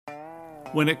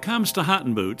When it comes to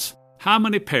hunting boots, how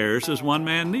many pairs does one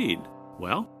man need?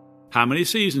 Well, how many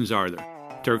seasons are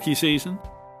there? Turkey season?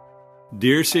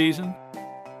 Deer season?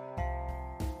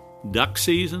 Duck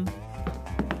season?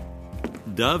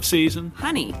 Dove season?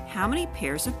 Honey, how many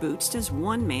pairs of boots does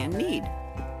one man need?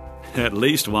 At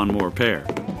least one more pair.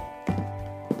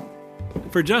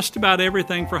 For just about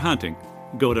everything for hunting,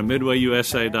 go to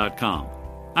MidwayUSA.com.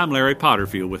 I'm Larry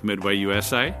Potterfield with Midway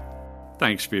USA.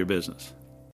 Thanks for your business.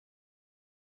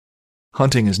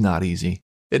 Hunting is not easy.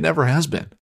 It never has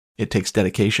been. It takes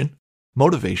dedication,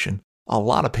 motivation, a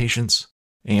lot of patience,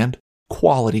 and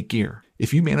quality gear.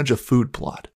 If you manage a food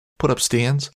plot, put up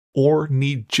stands, or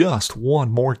need just one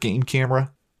more game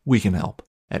camera, we can help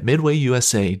at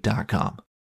MidwayUSA.com.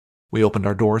 We opened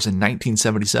our doors in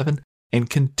 1977 and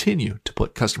continue to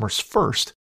put customers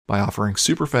first by offering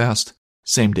super fast,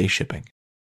 same-day shipping.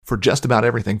 For just about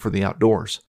everything for the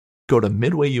outdoors, go to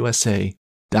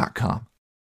MidwayUSA.com.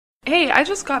 Hey, I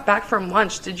just got back from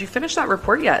lunch. Did you finish that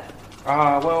report yet?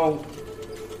 Well,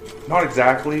 not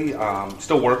exactly.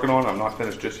 Still working on it. I'm not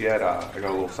finished just yet. I got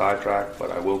a little sidetracked,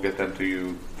 but I will get them to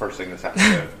you first thing this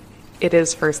afternoon. It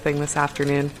is first thing this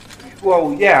afternoon.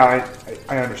 Well, yeah,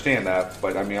 I understand that,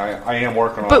 but I mean, I am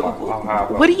working on it. I'll have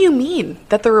what do you mean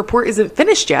that the report isn't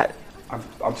finished yet?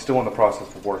 I'm still in the process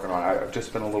of working on it. I've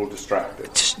just been a little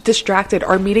distracted. Distracted?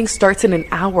 Our meeting starts in an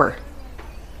hour.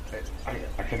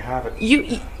 I can have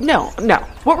it. No.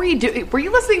 What were you doing? Were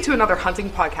you listening to another hunting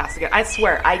podcast again? I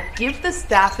swear, I give the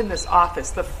staff in this office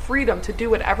the freedom to do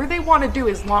whatever they want to do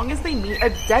as long as they meet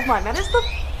a deadline. That is the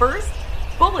first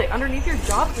bullet underneath your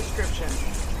job description.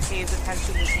 Pays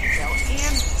attention to detail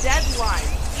and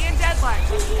deadlines.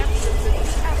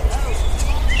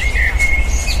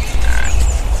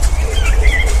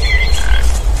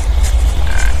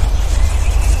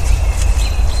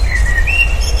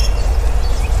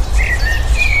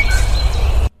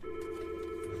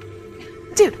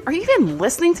 Dude, are you even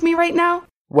listening to me right now?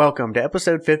 Welcome to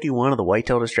episode 51 of the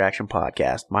Whitetail Distraction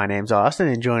Podcast. My name's Austin,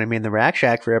 and joining me in the Rack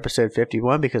Shack for episode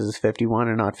 51 because it's 51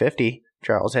 and not 50,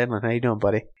 Charles Hedlund. How you doing,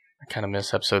 buddy? I kind of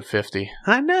miss episode 50.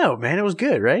 I know, man. It was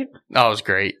good, right? Oh, it was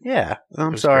great. Yeah.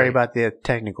 I'm sorry about the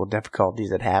technical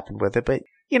difficulties that happened with it, but,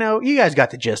 you guys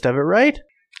got the gist of it, right?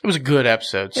 It was a good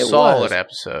episode. Solid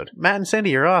episode. Matt and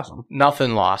Cindy, you're awesome.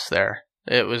 Nothing lost there.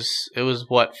 It was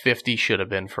what 50 should have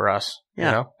been for us.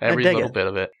 Yeah. Every little bit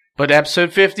of it. But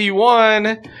episode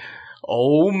 51,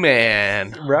 oh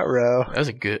man. Ruh-roh. That was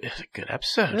a good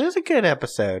episode. It was a good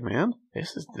episode, man.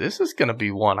 This is going to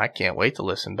be one I can't wait to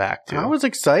listen back to. I was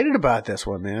excited about this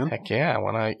one, man. Heck yeah.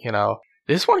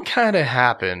 This one kind of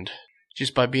happened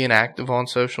just by being active on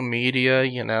social media.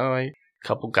 A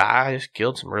couple guys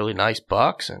killed some really nice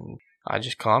bucks, and I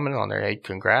just commented on there, hey,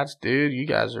 congrats, dude. You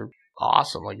guys are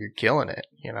awesome. Like, you're killing it,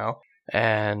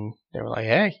 And they were like,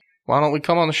 hey, why don't we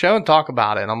come on the show and talk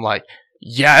about it? And I'm like,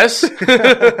 yes.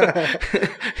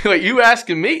 Like, you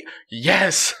asking me?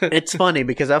 Yes. It's funny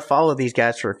because I've followed these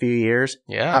guys for a few years.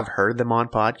 Yeah. I've heard them on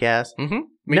podcasts. Mm-hmm.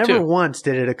 Never once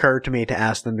did it occur to me to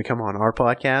ask them to come on our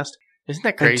podcast. Isn't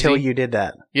that crazy? Until you did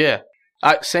that. Yeah.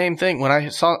 Same thing. When I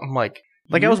saw it, I'm like...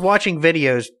 I was watching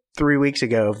videos 3 weeks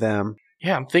ago of them.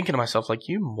 Yeah, I'm thinking to myself, like,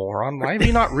 you moron, why have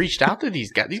you not reached out to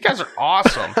these guys? These guys are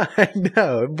awesome. I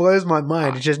know. It blows my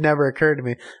mind. It just never occurred to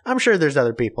me. I'm sure there's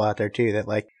other people out there, too, that,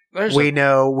 we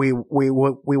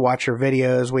watch their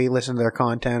videos, we listen to their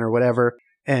content or whatever,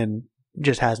 and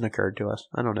just hasn't occurred to us.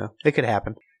 I don't know. It could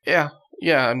happen. Yeah,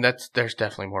 and there's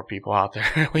definitely more people out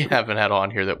there we haven't had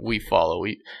on here that we follow.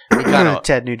 We kind of...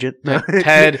 Ted Nugent. No.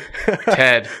 Ted,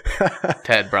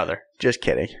 brother. Just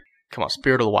kidding. Come on,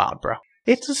 Spirit of the Wild, bro.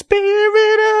 It's the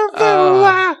spirit of the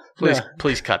wild.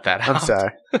 Please cut that out. I'm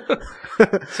sorry.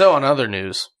 So, on other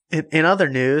news. In other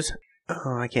news,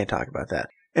 I can't talk about that.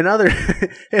 In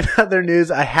other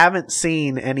news, I haven't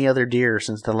seen any other deer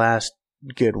since the last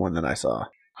good one that I saw.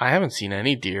 I haven't seen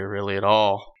any deer really at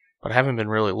all, but I haven't been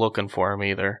really looking for them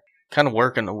either. Kind of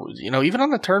working, even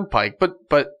on the turnpike, but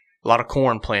a lot of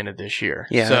corn planted this year.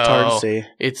 Yeah, so it's hard to see.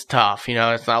 It's tough.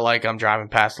 It's not like I'm driving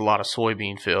past a lot of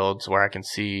soybean fields where I can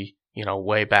see,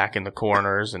 way back in the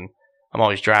corners, and I'm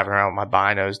always driving around with my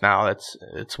binos now.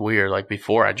 It's weird. Like,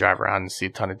 before I drive around and see a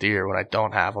ton of deer when I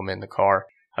don't have them in the car.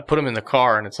 I put them in the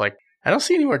car, and it's like, I don't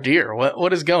see any more deer.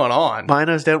 What is going on?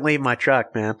 Binos don't leave my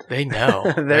truck, man. They know.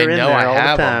 They know I all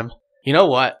have the time. them. You know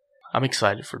what? I'm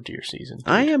excited for deer season. Dude.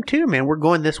 I am too, man. We're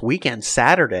going this weekend,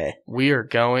 Saturday. We are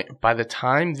going. By the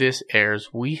time this airs,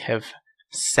 we have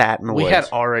sat in the woods. We had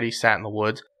already sat in the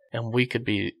woods, and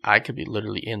I could be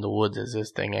literally in the woods as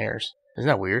this thing airs. Isn't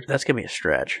that weird? That's going to be a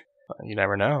stretch. You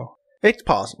never know. It's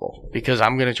possible. Because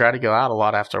I'm going to try to go out a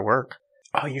lot after work.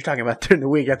 Oh, you're talking about during the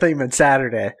week. I thought you meant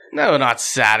Saturday. No, not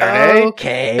Saturday.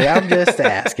 Okay, I'm just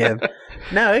asking.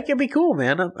 No, it can be cool,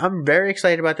 man. I'm very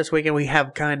excited about this weekend. We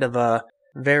have kind of a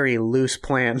very loose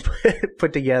plan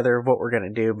put together of what we're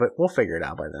going to do, but we'll figure it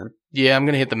out by then. Yeah, I'm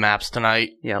going to hit the maps tonight.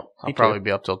 Yep. I'll probably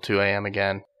be up till 2 a.m.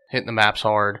 again, hitting the maps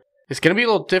hard. It's going to be a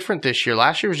little different this year.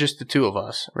 Last year was just the two of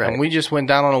us. Right. And we just went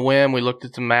down on a whim. We looked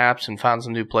at the maps and found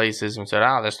some new places and said,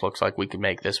 this looks like we could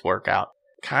make this work out.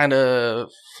 Kind of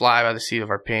fly by the seat of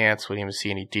our pants. We didn't even see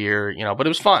any deer, but it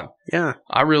was fun. Yeah.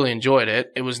 I really enjoyed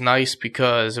it. It was nice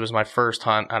because it was my first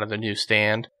hunt out of the new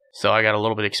stand. So I got a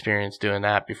little bit of experience doing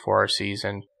that before our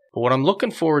season. But what I'm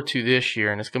looking forward to this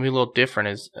year, and it's going to be a little different,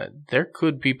 is there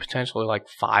could be potentially like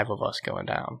 5 of us going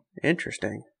down.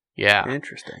 Interesting. Yeah.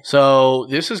 Interesting. So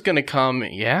this is going to come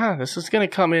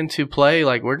into play.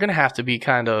 Like, we're going to have to be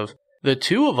kind of the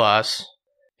 2 of us.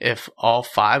 If all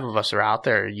 5 of us are out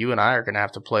there, you and I are going to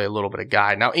have to play a little bit of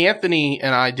guide. Now, Anthony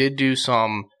and I did do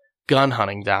some gun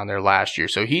hunting down there last year,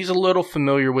 so he's a little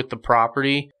familiar with the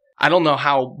property. I don't know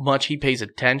how much he pays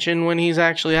attention when he's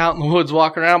actually out in the woods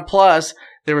walking around. Plus,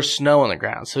 there was snow on the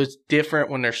ground, so it's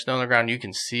different when there's snow on the ground. You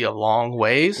can see a long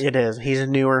ways. It is. He's a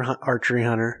newer archery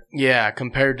hunter. Yeah,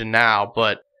 compared to now.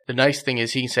 But the nice thing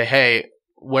is he can say, hey,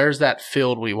 where's that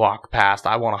field we walk past?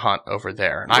 I want to hunt over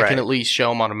there. And I can at least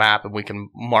show him on a map, and we can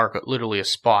mark literally a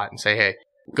spot and say, hey,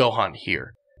 go hunt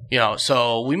here.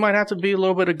 So we might have to be a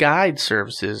little bit of guide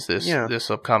services this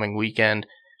upcoming weekend,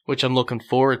 which I'm looking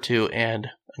forward to. And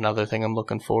another thing I'm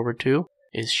looking forward to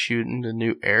is shooting the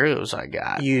new arrows I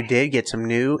got. You did get some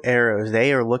new arrows.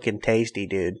 They are looking tasty,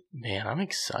 dude. Man, I'm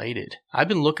excited. I've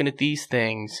been looking at these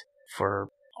things for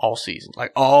all season,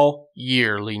 like all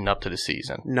year leading up to the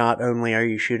season. Not only are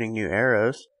you shooting new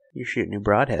arrows, you shoot new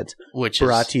broadheads. Which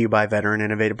brought to you by Veteran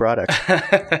Innovative Products.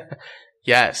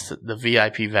 Yes, the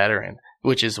VIP Veteran,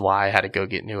 which is why I had to go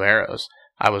get new arrows.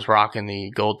 I was rocking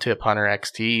the Gold Tip Hunter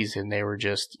XTs, and they were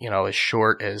just,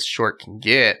 as short can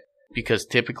get, because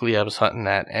typically I was hunting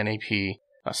that NAP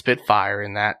Spitfire,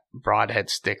 and that broadhead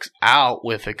sticks out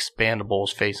with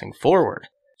expandables facing forward.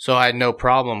 So I had no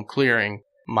problem clearing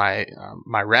my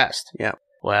rest. Yeah.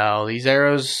 Well, these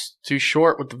arrows too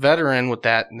short with the Veteran, with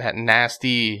that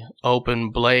nasty open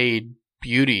blade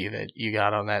beauty that you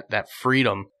got on that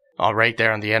freedom right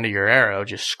there on the end of your arrow,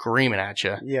 just screaming at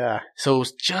you. Yeah. So it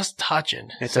was just touching.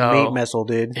 It's a meat missile,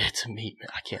 dude. It's a meat.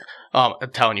 I can't.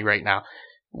 I'm telling you right now,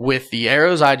 with the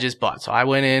arrows I just bought, so I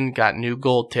went in, got new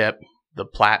Gold Tip, the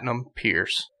Platinum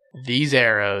Pierce. These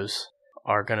arrows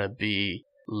are gonna be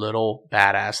little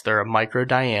badass. They're a micro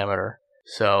diameter.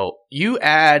 So you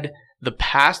add the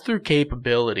pass-through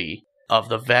capability of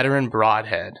the Veteran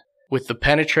broadhead with the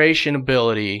penetration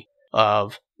ability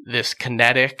of this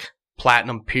kinetic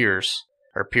Platinum Pierce,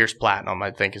 or Pierce Platinum,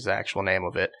 I think is the actual name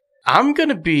of it. I'm going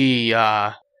to be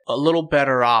a little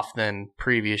better off than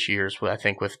previous years, I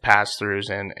think, with pass-throughs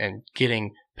and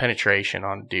getting penetration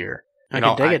on deer. I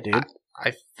can dig it, dude.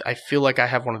 I feel like I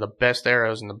have one of the best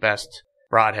arrows and the best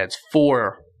broadheads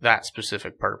for that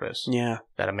specific purpose. Yeah.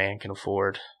 That a man can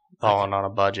afford, all on a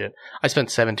budget. I spent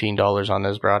 $17 on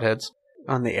those broadheads.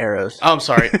 On the arrows. Oh, I'm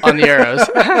sorry, on the arrows.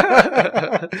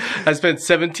 I spent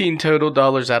 $17 total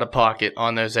out of pocket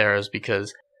on those arrows,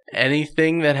 because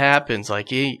anything that happens, like,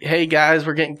 hey guys,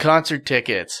 we're getting concert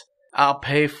tickets, I'll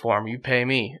pay for them, you pay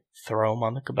me. Throw them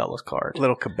on the Cabela's card.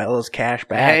 Little Cabela's cash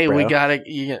back. Hey, bro. we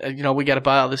gotta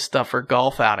buy all this stuff for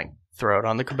golf outing. Throw it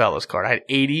on the Cabela's card. I had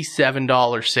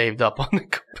 $87 saved up on the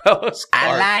Cabela's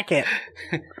card. I like it.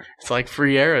 It's like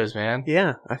free arrows, man.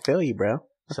 Yeah, I feel you, bro.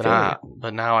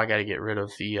 But now I got to get rid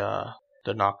of the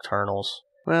nocturnals.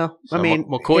 Well, So I mean,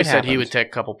 McCoy it said he happens. would take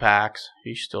a couple packs.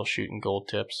 He's still shooting Gold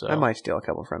Tips. So I might steal a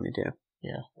couple from you too.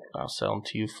 Yeah, I'll sell them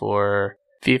to you for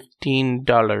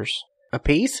 $15 A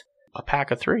piece? a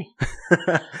pack of 3. They're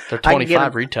I can get $25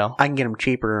 'em- retail. I can get them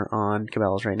cheaper on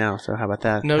Cabela's right now. So how about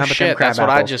that? No how about shit, them crab that's what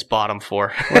I apples? just bought them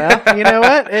for. Well, you know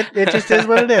what? It just is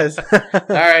what it is. All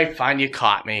right, fine, you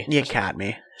caught me. You caught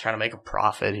me. Trying to make a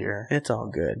profit here. It's all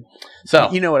good. So,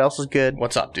 You know what else is good?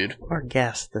 what's up, dude? Our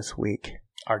guest this week.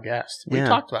 Our guest. We Yeah.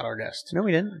 talked about our guest. No,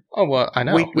 we didn't. Oh, well, I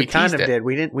know. We kind teased of it. did.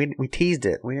 We didn't. We teased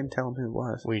it. We didn't tell him who it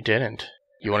was. We didn't.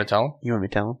 You want to tell him? You want me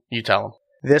to tell him? You tell him.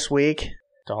 This week,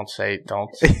 Don't say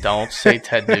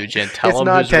Ted Nugent. Tell it's him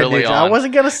not who's Ted really Nugent. on. I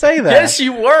wasn't gonna say that. Yes,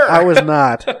 you were. I was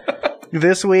not.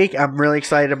 This week, I'm really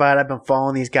excited about it. I've been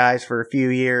following these guys for a few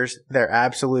years. They're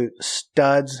absolute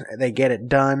studs. They get it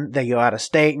done. They go out of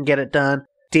state and get it done.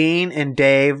 Dean and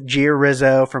Dave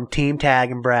Giarrizzo from Team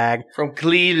Tag and Brag From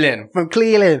Cleveland. from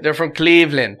Cleveland. They're from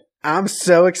Cleveland. I'm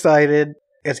so excited.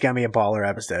 It's gonna be a baller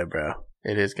episode, bro.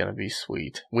 It is going to be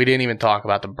sweet. We didn't even talk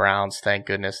about the Browns, thank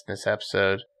goodness, in this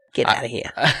episode. Get out of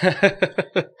here.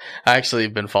 I actually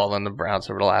have been following the Browns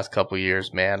over the last couple of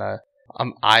years, man.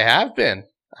 I have been.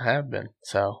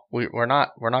 So we're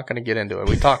not going to get into it.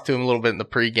 We talked to him a little bit in the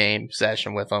pregame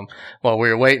session with him while we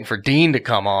were waiting for Dean to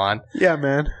come on. Yeah,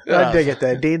 man. I dig it.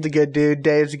 That Dean's a good dude.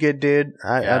 Dave's a good dude.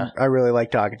 I really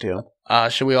like talking to him.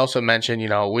 Should we also mention,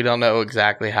 we don't know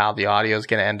exactly how the audio is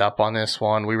going to end up on this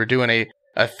one. We were doing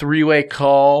a three-way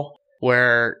call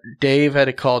where Dave had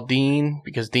to call Dean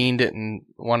because Dean didn't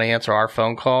want to answer our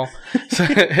phone call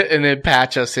and then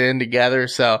patch us in together.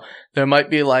 So there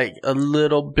might be like a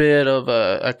little bit of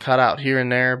a cutout here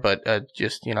and there, but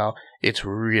just, it's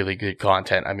really good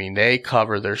content. I mean, they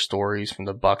cover their stories from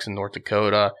the Bucks in North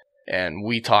Dakota, and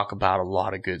we talk about a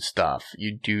lot of good stuff.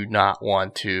 You do not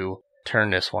want to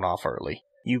turn this one off early.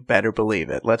 You better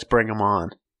believe it. Let's bring them on.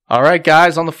 All right,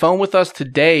 guys, on the phone with us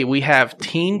today, we have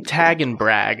Team Tag and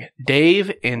Brag, Dave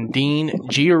and Dean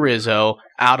Giarrizzo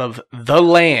out of The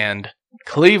Land,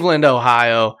 Cleveland,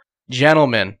 Ohio.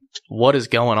 Gentlemen, what is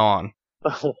going on?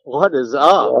 What is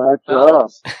up? What's up?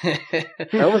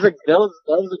 That was a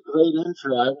great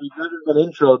intro. We've never been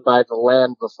introed by The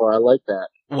Land before. I like that.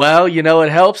 Well,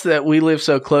 it helps that we live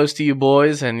so close to you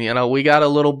boys, and, we got a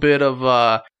little bit of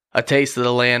a taste of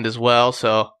the land as well,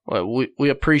 so we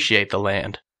appreciate the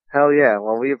land. Hell yeah.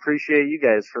 Well, we appreciate you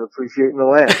guys for appreciating the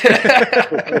land.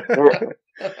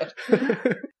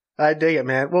 I dig it,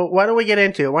 man. Well, why don't we get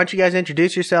into it? Why don't you guys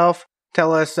introduce yourself?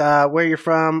 Tell us where you're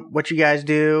from, what you guys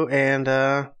do, and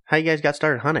how you guys got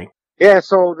started hunting. Yeah,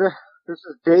 so this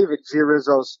is David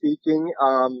Giarrizzo speaking.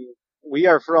 We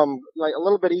are from like a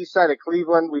little bit east side of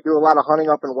Cleveland. We do a lot of hunting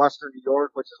up in western New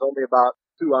York, which is only about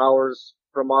 2 hours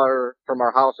from our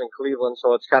house in Cleveland,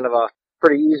 so it's kind of a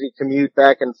pretty easy commute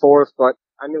back and forth. But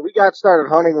I mean, we got started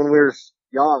hunting when we were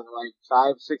young, like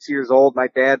 5, 6 years old. My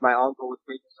dad, my uncle would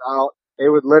take us out. They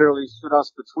would literally sit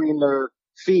us between their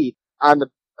feet on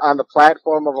the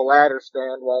platform of a ladder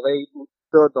stand while they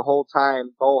stood the whole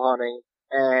time bow hunting,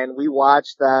 and we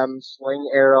watched them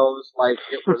sling arrows like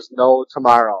it was no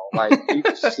tomorrow. Like,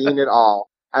 we've seen it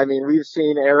all. I mean, we've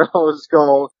seen arrows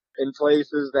go in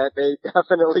places that they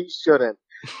definitely shouldn't.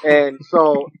 And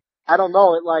so, I don't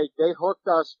know, they hooked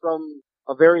us from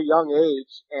a very young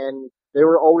age, and they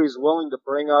were always willing to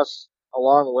bring us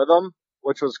along with them,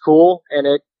 which was cool. And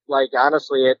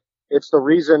honestly, it's the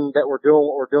reason that we're doing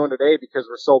what we're doing today, because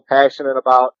we're so passionate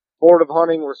about sportive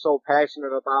hunting. We're so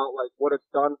passionate about what it's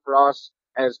done for us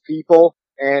as people,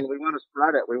 and we want to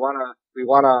spread it. We want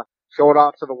to show it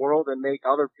off to the world and make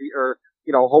other people,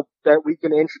 hope that we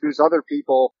can introduce other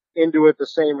people into it the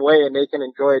same way, and they can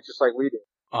enjoy it just like we do.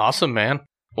 Awesome, man.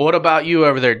 What about you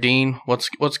over there, Dean?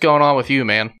 What's going on with you,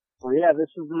 man? Well, yeah, this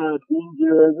is Dean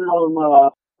Giarrizzo.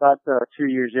 I'm about 2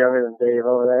 years younger than Dave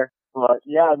over there. But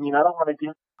yeah, I mean, I don't want to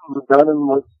get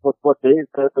redundant with what Dave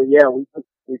said, but yeah, we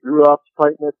grew up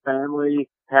tight knit family,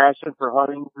 passion for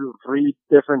hunting through 3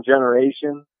 different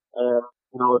generations, and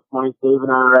it's funny, Dave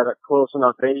and I are at a close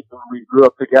enough age where we grew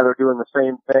up together doing the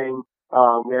same thing.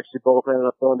 We actually both ended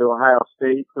up going to Ohio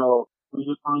State, so we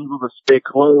just were able to stay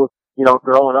close,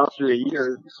 growing up through the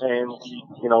years, and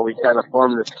we kind of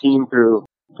formed this team through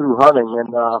hunting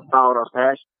and followed our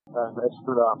passion.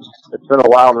 It's been a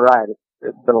wild ride.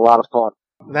 It's been a lot of fun.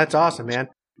 That's awesome, man.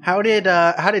 How did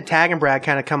Tag and Brag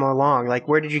kind of come along? Like,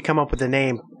 where did you come up with the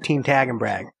name Team Tag and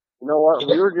Brag? You know what?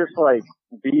 We were just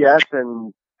BS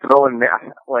and throwing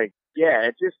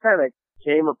it just kind of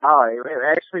came about. It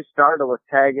actually started with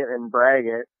Tag It and Brag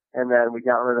It, and then we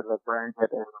got rid of the Brag It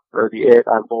or the It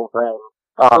on both ends.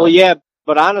 Well, yeah,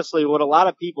 but honestly, what a lot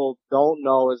of people don't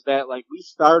know is that we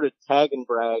started Tag and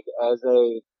Brag as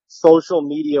a social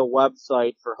media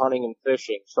website for hunting and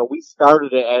fishing. So we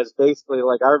started it as basically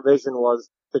our vision was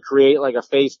to create a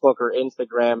Facebook or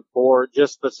Instagram for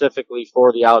just specifically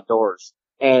for the outdoors.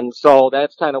 And so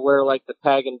that's kind of where the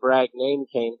Tag and Brag name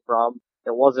came from.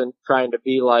 It wasn't trying to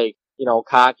be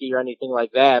cocky or anything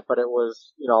like that, but it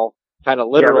was, kind of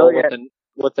literal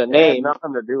with the name. It had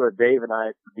nothing to do with Dave and I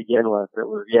to begin with. It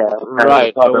was,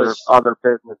 right. Other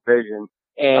business vision.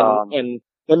 And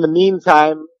in the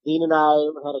meantime, Dean and I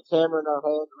had a camera in our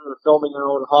hands. We were filming our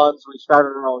own hunts. We started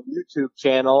our own YouTube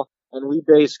channel, and we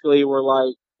basically were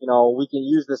we can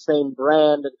use the same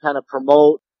brand and kind of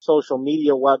promote social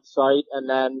media website, and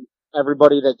then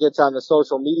everybody that gets on the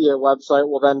social media website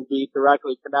will then be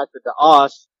directly connected to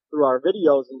us through our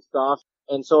videos and stuff.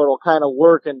 And so it'll kind of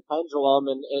work in pendulum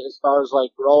and as far as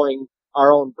growing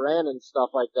our own brand and stuff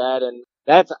like that. And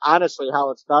that's honestly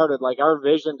how it started. Our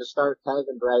vision to start Tag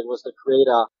and Brag was to create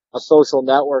a social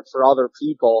network for other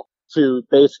people to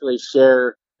basically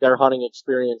share their hunting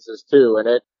experiences too.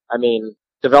 And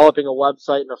developing a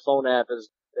website and a phone app is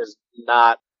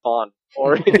not fun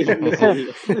or easy.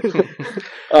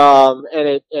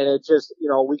 And it just, you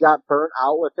know, we got burnt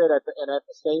out with it and at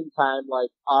the same time, like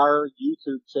our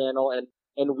YouTube channel and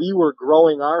we were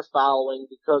growing our following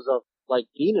because of like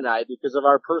Dean and I, because of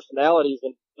our personalities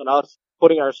and us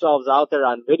putting ourselves out there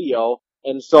on video.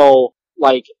 And so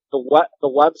like the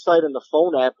website and the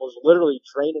phone app was literally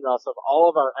draining us of all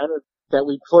of our energy that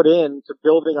we put into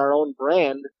building our own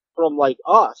brand from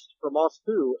us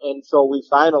too. And so we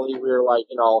were like,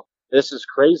 you know, this is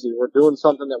crazy. We're doing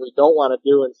something that we don't want to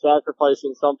do and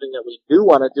sacrificing something that we do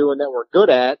want to do and that we're good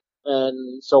at.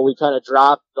 And so we kind of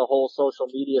dropped the whole social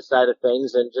media side of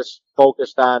things and just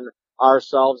focused on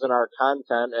ourselves and our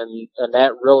content. And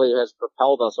that really has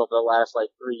propelled us over the last like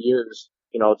 3 years,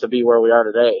 you know, to be where we are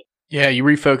today. Yeah, you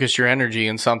refocus your energy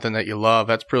in something that you love.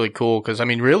 That's really cool. Because, I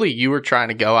mean, really, you were trying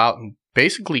to go out and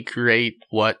basically create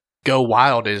what Go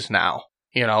Wild is now.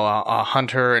 You know, a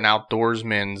hunter and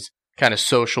outdoorsman's kind of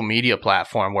social media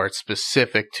platform where it's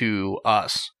specific to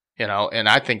us. You know, and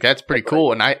I think that's pretty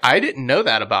cool. And I didn't know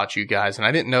that about you guys. And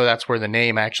I didn't know that's where the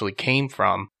name actually came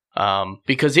from.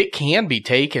 Because it can be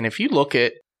taken, if you look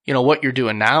at, you know, what you're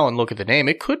doing now and look at the name,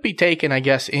 it could be taken, I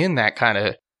guess, in that kind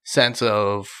of sense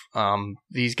of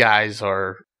these guys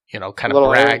are, you know, kind of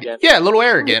brag. Yeah, a little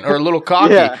arrogant or a little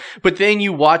cocky. Yeah. But then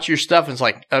you watch your stuff and it's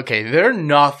like, okay, they're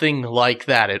nothing like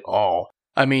that at all.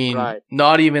 I mean,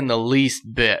 not even the least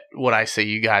bit would I say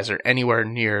you guys are anywhere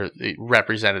near the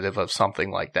representative of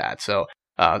something like that. So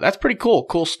that's pretty cool.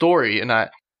 Cool story. And,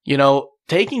 you know,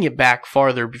 taking it back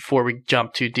farther before we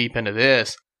jump too deep into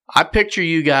this, I picture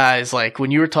you guys like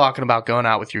when you were talking about going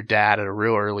out with your dad at a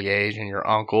real early age and your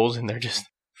uncles and they're just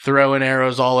throwing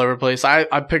arrows all over the place. I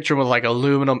picture them with like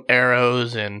aluminum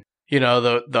arrows and, you know,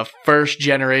 the first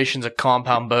generations of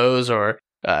compound bows or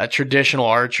traditional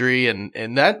archery.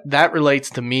 And that relates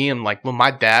to me. And like when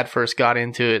my dad first got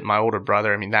into it, my older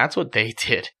brother, I mean, that's what they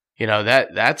did. You know,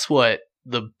 that's what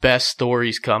the best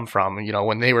stories come from. You know,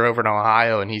 when they were over in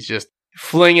Ohio and he's just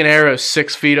flinging arrows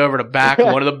 6 feet over the back of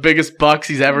one of the biggest bucks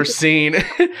he's ever seen.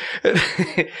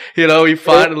 You know, he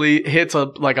finally hits a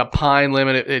pine limb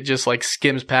and it just like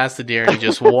skims past the deer and he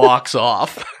just walks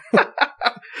off.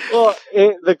 Well,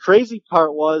 the crazy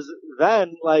part was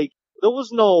then, like, there was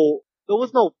no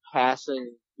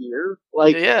passing deer.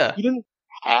 Like, you didn't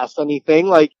pass anything.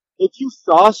 Like, if you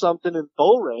saw something in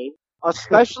bow range,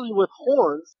 especially with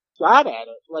horns, shot at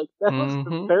it. Like, that was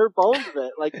the bare bones of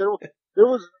it. Like, there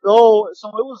was no, so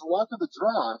it was luck of the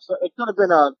draw. So it could have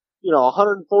been a, you know,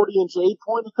 140-inch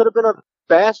 8-point. It could have been a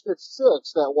basket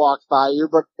 6 that walked by you,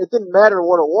 but it didn't matter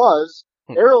what it was.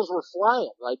 Arrows were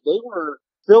flying. Like, they were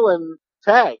filling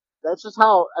tag. That's just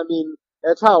how, I mean,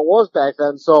 that's how it was back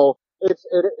then. So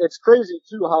it's crazy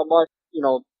too how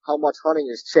much hunting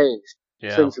has changed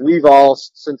since we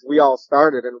all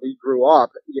started and we grew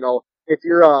up. You know, if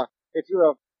you're a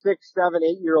 6, 7,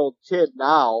 8-year-old kid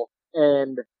now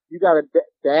and you got a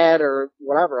dad or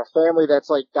whatever, a family that's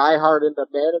like diehard into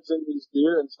managing these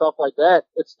deer and stuff like that,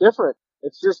 it's different.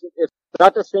 It's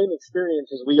not the same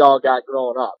experience as we all got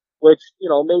growing up, which, you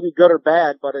know, maybe good or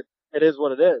bad, but it is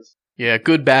what it is. Yeah,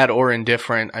 good, bad, or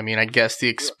indifferent. I mean, I guess the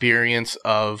experience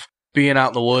of being out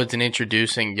in the woods and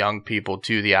introducing young people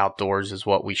to the outdoors is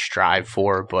what we strive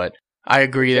for, but I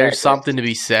agree. There's something to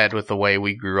be said with the way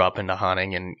we grew up into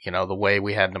hunting and, you know, the way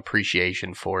we had an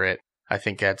appreciation for it. I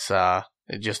think that's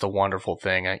just a wonderful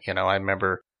thing. I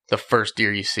remember the first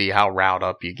deer you see, how riled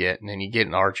up you get, and then you get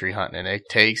an archery hunting, and it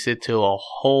takes it to a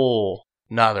whole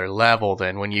nother level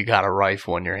than when you got a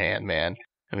rifle in your hand, man.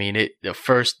 I mean, the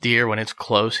first deer, when it's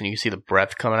close and you see the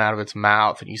breath coming out of its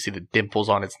mouth and you see the dimples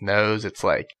on its nose, it's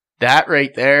like, that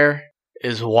right there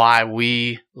is why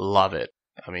we love it.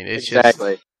 I mean, it's just,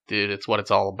 dude, it's what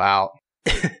it's all about.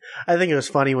 I think it was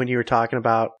funny when you were talking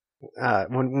about,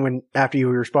 when after you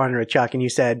were responding to Chuck and you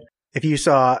said, if you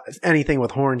saw anything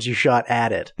with horns, you shot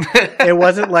at it. It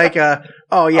wasn't like you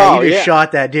just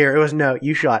shot that deer. It was, no,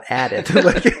 you shot at it.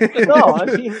 No, I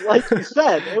mean, like you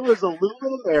said, it was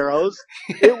aluminum arrows.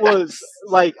 It was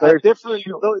like a different,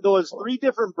 there was 3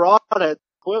 different broadheads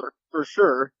quiver for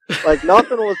sure. Like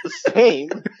nothing was the same.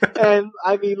 And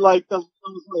I mean, like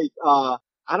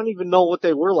I don't even know what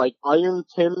they were, like iron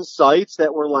tin sights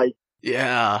that were like,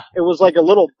 it was like a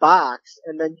little box,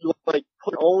 and then you like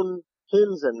put your own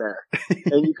pins in there,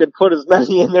 and you could put as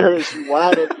many in there as you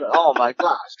wanted. Oh my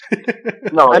gosh!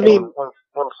 No, I mean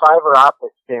when fiber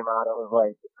optics came out, it was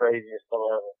like the craziest thing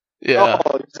ever. Yeah,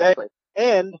 oh, exactly.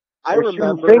 And I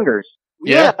remember fingers.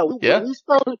 When we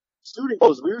started shooting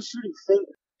those, we were shooting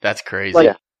fingers. That's crazy.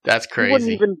 Like, that's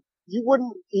crazy. You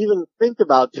wouldn't even think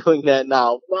about doing that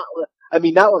now.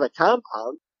 Not with a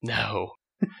compound. No.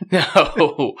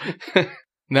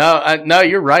 No,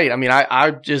 you're right. I mean,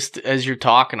 I just, as you're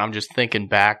talking, I'm just thinking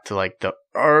back to like the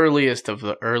earliest of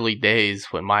the early days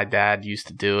when my dad used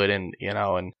to do it, and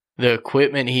and the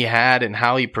equipment he had and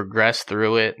how he progressed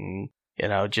through it, and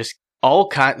just all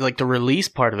kind, like the release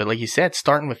part of it, like you said,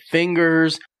 starting with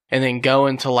fingers and then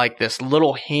going to like this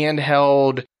little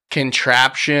handheld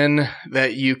contraption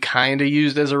that you kind of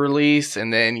used as a release,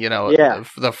 and then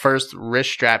the first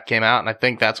wrist strap came out, and I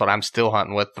think that's what I'm still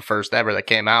hunting with, the first ever that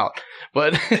came out.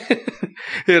 But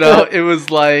it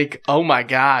was like, oh my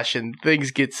gosh, and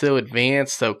things get so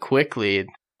advanced so quickly.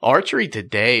 Archery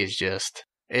today is just,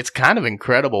 it's kind of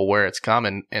incredible where it's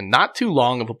coming, and not too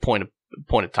long of a point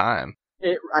of time.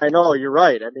 I know, you're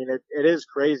right. I mean, it is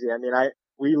crazy. I mean,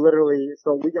 we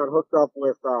got hooked up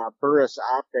with Burris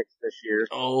Optics this year,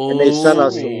 and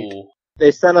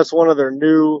they sent us one of their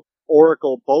new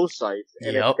Oracle bow sights,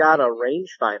 and it's got a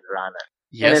rangefinder on it.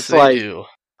 Yes, and it's they do.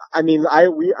 I mean, I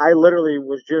literally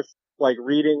was just like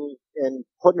reading and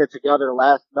putting it together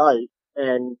last night,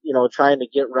 and trying to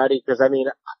get ready, because I mean,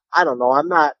 I don't know, I'm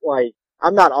not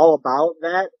all about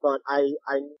that, but I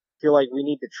feel like we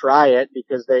need to try it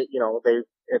because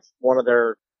it's one of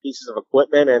their pieces of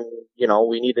equipment, and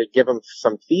we need to give them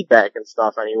some feedback and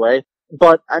stuff anyway.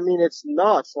 But I mean, it's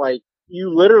nuts. Like,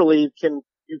 you literally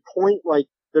you point, like,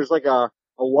 there's like a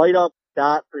light up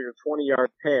dot for your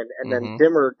 20-yard pin, and then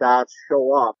dimmer dots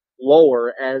show up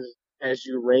lower as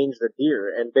you range the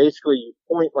deer, and basically you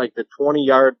point like the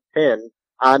 20-yard pin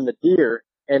on the deer,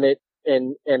 and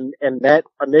that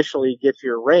initially gets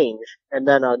your range, and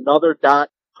then another dot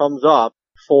comes up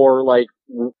for like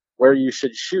where you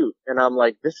should shoot. And I'm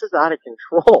like, this is out of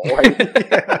control.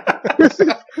 Like, this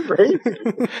is crazy.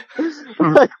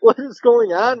 Like, what is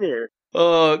going on here?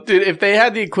 Oh, dude, if they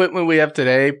had the equipment we have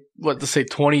today,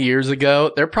 20 years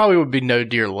ago, there probably would be no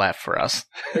deer left for us.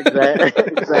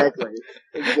 Exactly.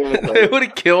 They would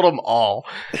have killed them all.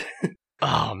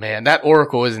 Oh man, that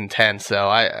Oracle is intense. So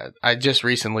I just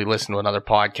recently listened to another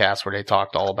podcast where they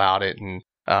talked all about it, and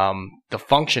the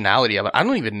functionality of it. I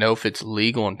don't even know if it's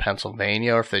legal in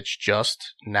Pennsylvania, or if it's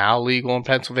just now legal in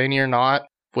Pennsylvania or not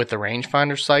with the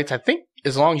rangefinder sights. I think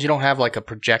as long as you don't have like a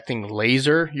projecting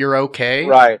laser, you're okay.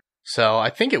 Right. So I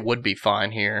think it would be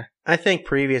fine here. I think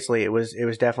previously it was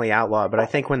definitely outlawed, but I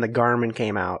think when the Garmin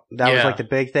came out, that was like the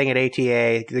big thing at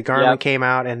ATA. The Garmin came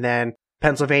out, and then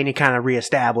Pennsylvania kind of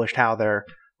reestablished how their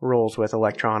rules with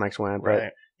electronics went. But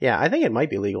right. Yeah, I think it might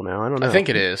be legal now. I don't know. I think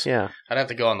it is. Yeah. I'd have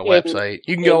to go on the website.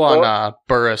 You can go on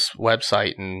Burris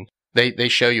website, and they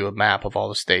show you a map of all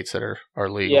the states that are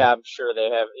legal. Yeah, I'm sure they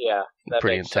have. Yeah, that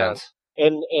pretty makes intense. Sense.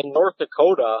 In North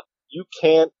Dakota, you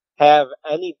can't have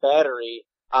any battery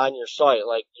on your site.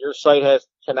 Like, your site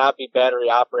cannot be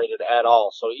battery operated at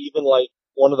all. So even like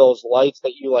one of those lights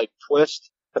that you like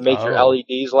twist to make your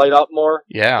LEDs light up more,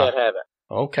 you can't have it.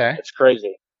 Okay. It's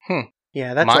crazy.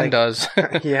 Yeah, that's mine does.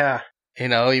 Yeah.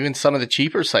 Even some of the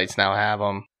cheaper sites now have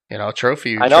them.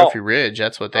 Trophy Ridge,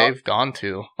 that's what they've gone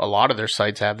to. A lot of their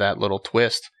sites have that little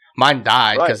twist. Mine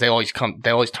died because they always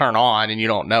turn on and you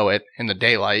don't know it in the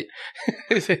daylight.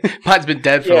 Mine's been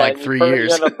dead for like 3 years.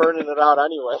 You end up burning it out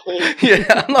anyway.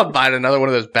 Yeah, I'm not buying another one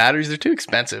of those batteries. They're too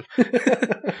expensive.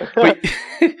 But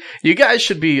you guys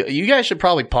should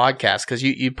probably podcast, because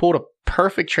you pulled a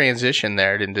perfect transition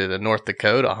there into the North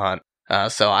Dakota hunt.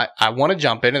 So I want to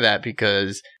jump into that,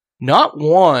 because not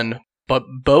one, but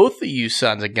both of you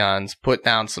sons of guns put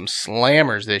down some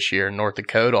slammers this year in North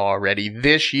Dakota already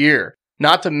this year.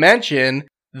 Not to mention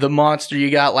the monster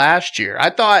you got last year. I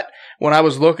thought when I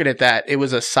was looking at that, it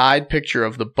was a side picture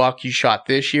of the buck you shot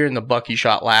this year and the buck you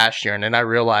shot last year. And then I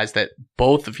realized that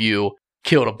both of you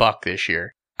killed a buck this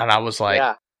year. And I was like,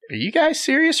 Are you guys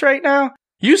serious right now?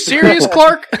 You serious,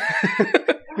 Clark?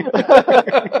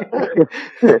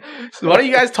 So why don't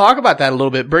you guys talk about that a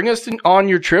little bit? Bring us on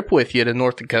your trip with you to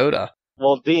North Dakota.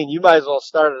 Well, Dean, you might as well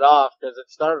start it off, because it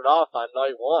started off on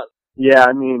night one. Yeah,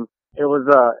 I mean, it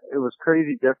was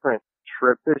crazy different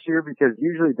trip this year, because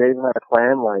usually Dave and I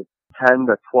plan like 10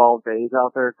 to 12 days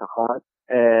out there to hunt.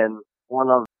 And one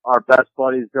of our best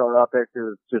buddies growing up actually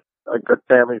was just a good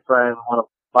family friend, one of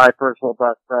my personal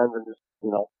best friends, and just,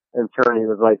 in turn he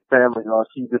was like family.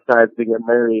 She decided to get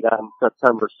married on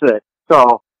September 6th.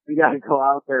 So we got to go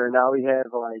out there, and now we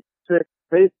have like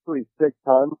basically 6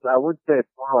 hunts. I would say it's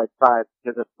more like 5,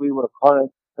 because if we would have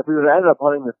ended up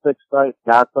hunting the 6th night,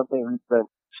 got something, we'd been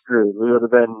screwed. We would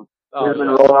have been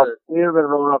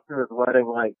rolling up to his wedding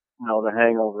like, The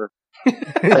Hangover.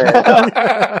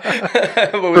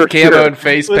 With camo and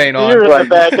face paint on. In the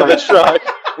back of the truck.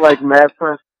 Like Matt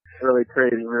Prince, really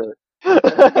crazy, really.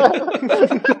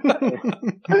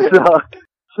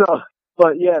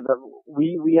 But yeah,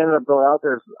 we ended up going out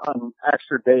there on an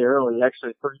extra day early,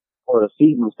 actually 3 before the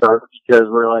season started, because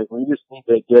we're like, we just need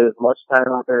to get as much time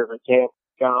out there as we can,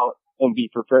 scout, and be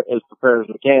prepared as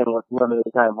we can with limited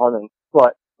time hunting.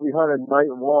 But we hunted night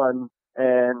one,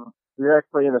 and we were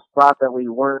actually in a spot that we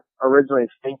weren't originally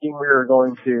thinking we were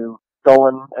going to go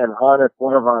in and hunt. It's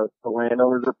one of the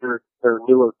landowners at their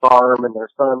newer farm, and their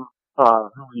son,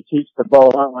 who we teach the bow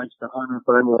hunt, likes to hunt.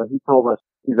 But anyway, he told us,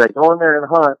 he's like, go in there and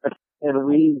hunt. And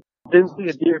we didn't see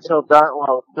a deer till 45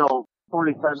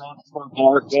 minutes before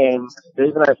dark, and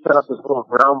Dave and I set up this little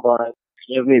ground blind.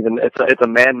 It's a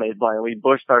man-made blind. We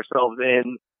bushed ourselves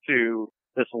into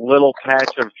this little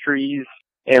patch of trees,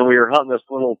 and we were hunting this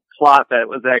little plot that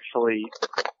was actually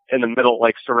in the middle,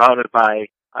 like surrounded by,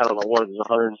 I don't know, what is it,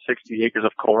 160 acres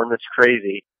of corn. It's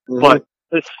crazy. Mm-hmm. But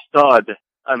this stud,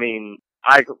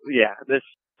 this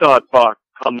stud buck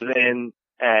comes in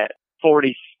at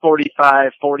 40,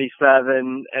 45,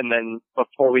 47, and then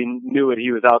before we knew it,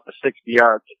 he was out to 60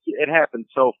 yards. It happened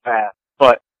so fast,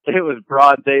 but it was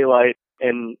broad daylight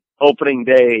and opening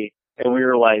day, and we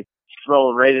were like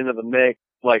thrown right into the mix.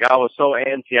 Like, I was so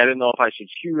antsy, I didn't know if I should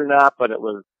shoot or not, but it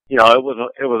was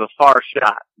a far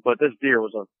shot. But this deer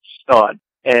was a stud,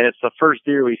 and it's the first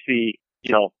deer we see,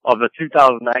 of the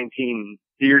 2019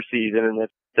 deer season, and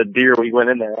it's the deer we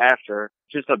went in there after.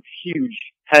 Just a huge,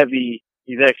 heavy.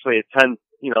 He's actually a 10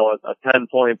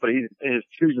 point, but his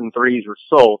 2s and 3s were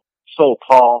so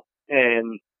tall,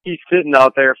 and he's sitting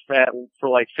out there for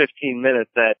like 15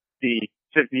 minutes at the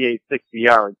 58, 60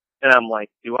 yards. And I'm like,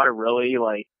 do I really,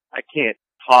 I can't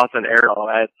toss an arrow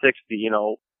at 60,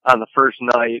 on the first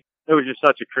night. It was just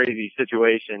such a crazy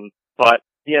situation, but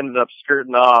he ended up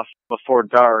skirting off before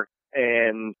dark,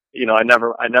 and, I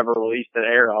never released an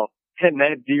arrow, and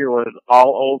that deer was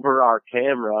all over our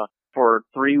camera for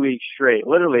 3 weeks straight,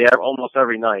 literally almost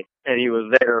every night. And he was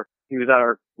there. He was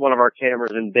on one of our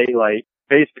cameras in daylight,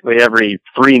 basically every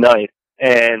 3 nights.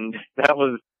 And that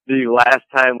was the last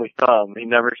time we saw him. He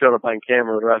never showed up on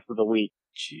camera the rest of the week.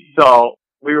 Jeez. So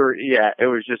it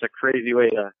was just a crazy way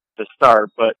to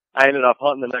start. But I ended up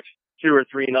hunting the next 2 or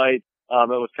 3 nights. It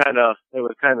was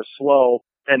kind of slow.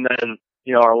 And then,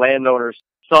 our landowners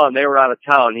saw him. They were out of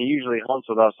town. He usually hunts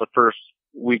with us the first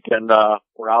weekend,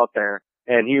 we're out there.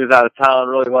 And he was out of town,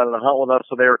 really wanted to hunt with us,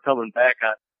 so they were coming back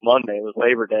on Monday. It was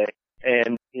Labor Day.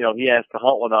 And, he asked to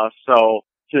hunt with us. So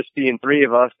just being 3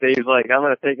 of us, Dave's like, I'm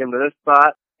going to take him to this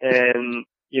spot. And,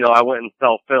 I went and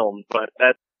self-filmed. But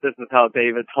this is how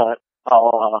David's hunt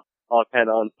all kind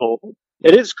of unfolded.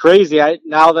 It is crazy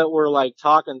now that we're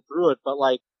talking through it, but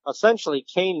essentially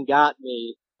Kane got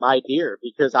me my deer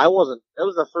because it was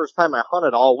the first time I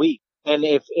hunted all week. And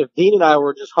if Dean and I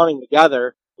were just hunting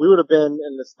together, we would have been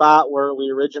in the spot where we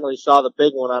originally saw the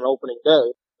big one on opening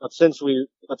day. But since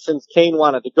Kane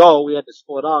wanted to go, we had to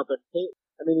split up. And Kane,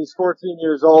 he's 14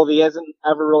 years old. He hasn't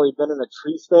ever really been in a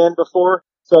tree stand before.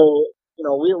 So,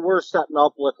 we're setting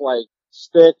up with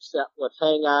sticks with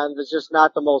hang-ons. It's just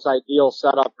not the most ideal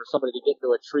setup for somebody to get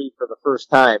into a tree for the first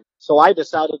time. So I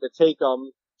decided to take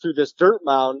him to this dirt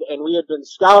mound, and we had been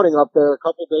scouting up there a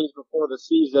couple days before the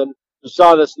season. We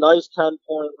saw this nice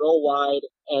 10-point, real wide,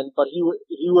 but he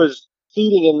was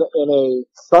feeding in a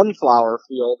sunflower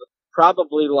field,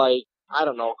 probably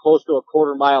close to a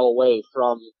quarter mile away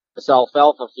from this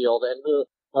alfalfa field.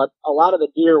 But a lot of the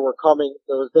deer were coming.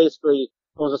 It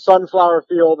was a sunflower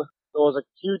field. There was a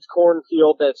huge corn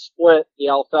field that split the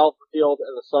alfalfa field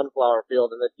and the sunflower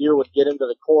field, and the deer would get into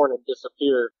the corn and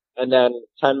disappear. And then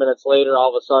 10 minutes later, all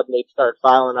of a sudden, they'd start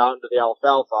filing out into the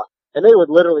alfalfa. And they would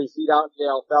literally feed out into the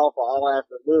alfalfa all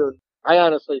afternoon. I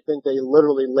honestly think they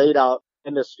literally laid out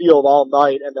in this field all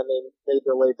night, and then they made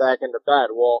their way back into bed.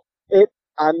 Well,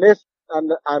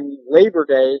 on Labor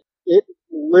Day, it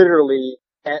literally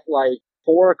at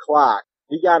 4 o'clock,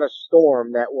 we got a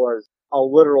storm that was a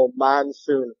literal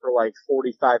monsoon for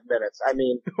 45 minutes.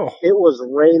 It was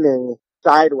raining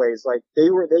sideways.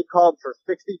 They called for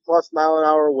 60+ mile an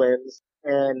hour winds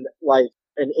and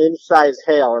an inch-size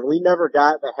hail, and we never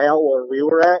got the hail where we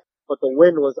were at, but the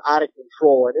wind was out of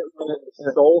control, and it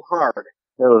was so hard.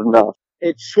 It was nuts.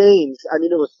 It changed.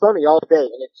 It was sunny all day,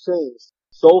 and it changed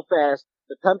so fast.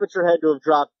 The temperature had to have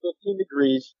dropped 15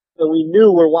 degrees, and we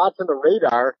knew, we're watching the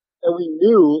radar, and we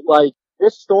knew,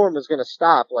 this storm is going to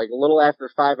stop, a little after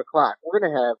 5 o'clock. We're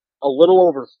going to have a little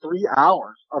over 3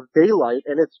 hours of daylight,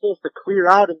 and it's supposed to clear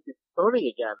out and get sunny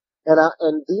again.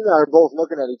 And Dean and I are both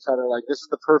looking at each other like, this is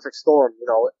the perfect storm.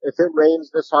 If it rains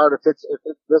this hard, if it's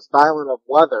this violent of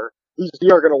weather, these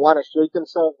deer are going to want to shake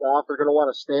themselves off. They're going to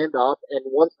want to stand up. And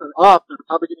once they're up, they're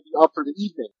probably going to be up for the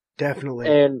evening. Definitely.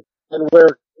 And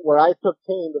where where I took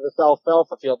Kane to this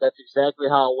alfalfa field, that's exactly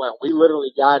how it went. We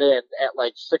literally got in at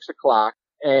like 6 o'clock,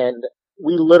 and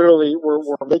we literally were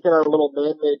making our little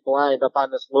man-made blind up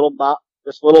on this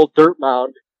little dirt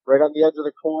mound right on the edge of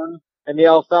the corn and the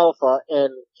alfalfa.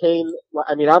 And Kane,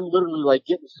 I mean, I'm literally like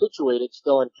getting situated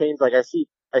still, and Kane's like, I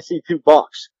see 2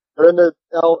 bucks. They're in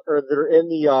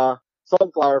the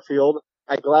sunflower field.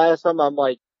 I glass them. I'm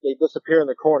like, they disappear in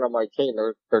the corn. I'm like, Kane,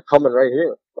 they're coming right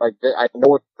here. Like, I know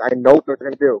what they're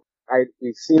gonna do.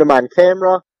 We've seen them on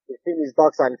camera. We've seen these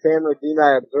bucks on camera. Dean and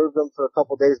I observed them for a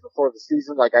couple days before the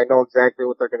season. Like, I know exactly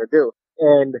what they're gonna do.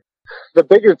 And the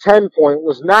bigger 10 point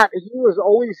was he was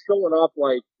always showing up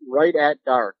like right at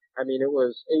dark. I mean, it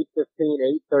was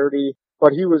 8:15, 8:30,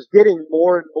 but he was getting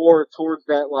more and more towards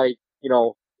that, like,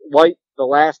 light, the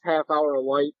last half hour of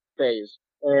light phase.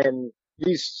 And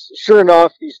sure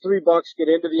enough, these 3 bucks get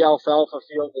into the alfalfa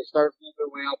field. They start feeding their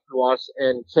way up to us.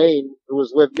 And Kane, who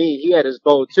was with me, he had his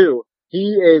bow too.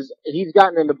 He's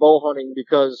gotten into bow hunting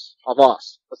because of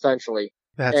us, essentially.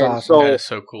 That's and awesome. So, That is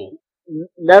so cool.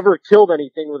 Never killed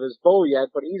anything with his bow yet,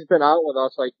 but he's been out with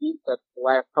us like Dean said the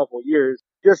last couple of years.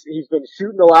 He's been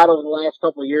shooting a lot over the last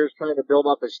couple of years, trying to build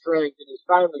up his strength, and he's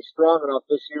finally strong enough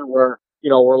this year where,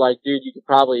 we're like, dude, you could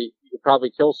probably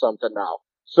kill something now.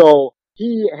 So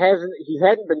he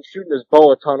hadn't been shooting his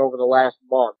bow a ton over the last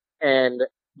month,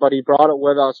 but he brought it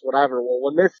with us, whatever.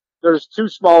 Well, there's 2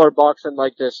 smaller bucks and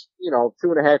like this,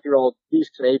 2.5-year-old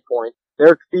decent 8 point.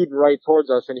 They're feeding right towards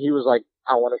us, and he was like,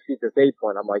 I want to shoot this 8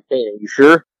 point. I'm like, hey, are you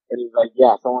sure? And he's like,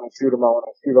 yes, I want to shoot him.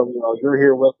 You're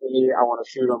here with me. I want to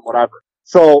shoot him, whatever.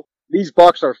 So these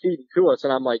bucks are feeding to us,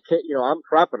 and I'm like, I'm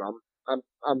prepping them.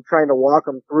 I'm trying to walk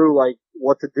them through like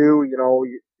what to do.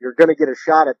 You're going to get a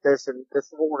shot at this, and this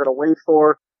is what we're going to wait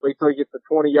for. Wait till you get to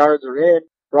 20 yards or in,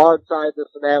 broadside, this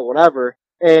and that, whatever.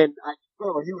 And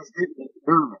he was getting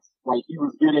nervous. Like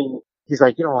he's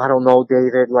like, I don't know,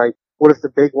 David, like, what if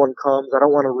the big one comes? I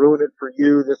don't want to ruin it for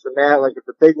you, this and that. Like, if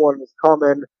the big one is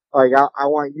coming, like, I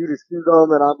want you to shoot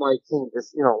them. And I'm like,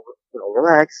 just,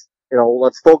 relax.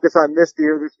 Let's focus on this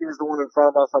deer. This deer's the one in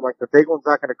front of us. I'm like, the big one's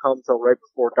not going to come till right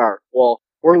before dark. Well,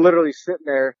 we're literally sitting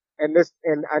there, and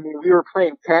we were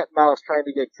playing cat and mouse trying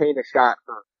to get Kane a shot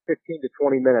for 15 to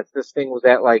 20 minutes. This thing was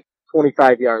at like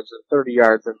 25 yards and 30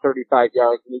 yards and 35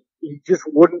 yards. And he just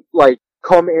wouldn't like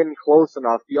come in close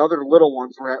enough. The other little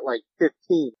ones were at like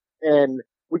 15. And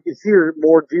we could hear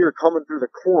more deer coming through the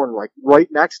corn, like right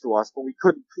next to us, but we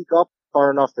couldn't peek up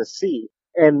far enough to see.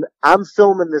 And I'm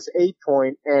filming this 8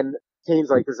 point, and Kane's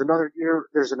like, there's another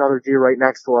deer right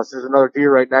next to us. There's another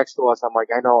deer right next to us. I'm like,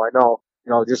 I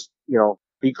know. Just,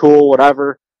 be cool,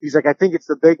 whatever. He's like, I think it's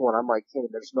the big one. I'm like, Kane,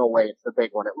 there's no way it's the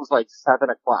big one. It was like 7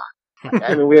 o'clock.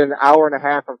 I mean, we had an hour and a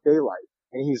half of daylight.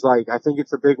 And he's like, I think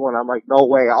it's a big one. I'm like, no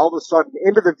way. All of a sudden,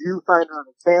 into the viewfinder on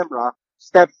the camera,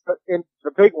 steps into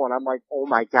the big one. I'm like, oh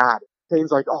my God.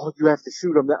 Kane's like, oh, you have to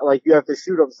shoot him. You have to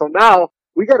shoot him. So now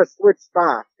we got to switch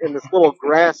spots in this little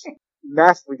grass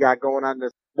mess we got going on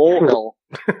this molehill.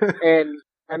 And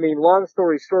I mean, long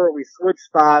story short, we switched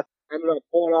spots. Ended up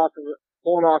pulling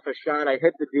off a shot. I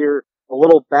hit the deer a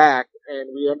little back, and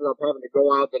we ended up having to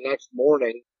go out the next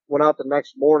morning. Went out the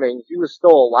next morning. He was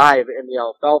still alive in the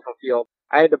alfalfa field.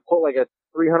 I had to put like a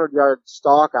 300-yard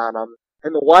stalk on him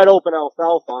in the wide open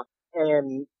alfalfa,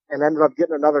 and ended up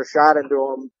getting another shot into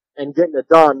him and getting it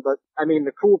done. But I mean,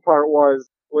 the cool part was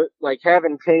like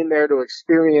having Kane there to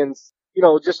experience,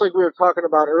 just like we were talking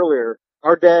about earlier.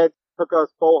 Our dad took us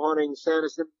bow hunting, sat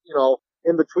us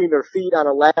in between their feet on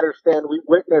a ladder stand. We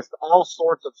witnessed all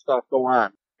sorts of stuff go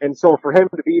on. And so for him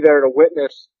to be there to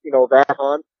witness, that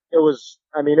hunt, it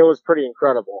was pretty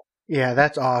incredible. Yeah,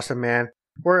 that's awesome, man.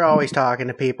 We're always talking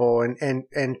to people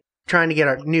and trying to get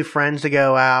our new friends to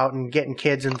go out and getting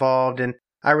kids involved. And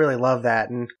I really love that.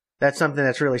 And that's something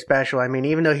that's really special. I mean,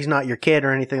 even though he's not your kid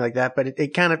or anything like that, but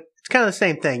it's kind of the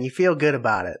same thing. You feel good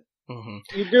about it.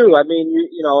 Mm-hmm. You do. I mean,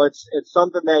 it's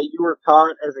something that you were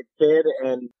taught as a kid,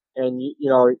 and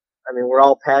we're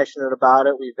all passionate about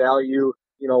it. We value,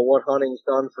 what hunting's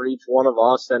done for each one of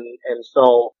us, and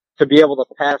so to be able to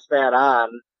pass that on,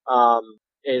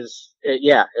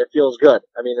 it feels good.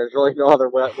 I mean, there's really no other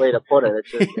way to put it.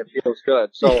 It feels good.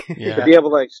 So to be able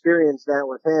to experience that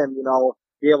with him,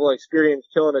 be able to experience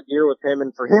killing a deer with him,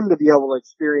 and for him to be able to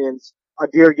experience a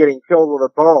deer getting killed with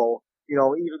a bow,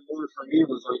 even more for me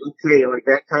was like, okay, like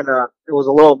that it was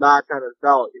a little notch on his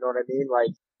belt, you know what I mean?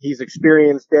 Like, he's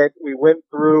experienced it. We went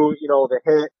through, the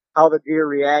hit, how the deer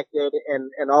reacted,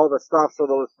 and all the stuff. So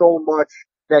there was so much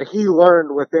that he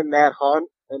learned within that hunt.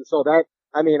 And so that,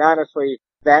 I mean, honestly,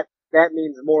 that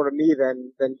means more to me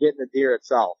than getting the deer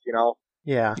itself,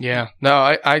 Yeah. Yeah.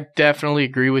 No, I definitely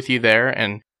agree with you there.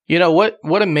 And, You know,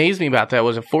 what amazed me about that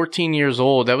was at 14 years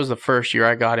old, that was the first year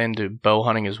I got into bow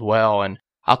hunting as well. And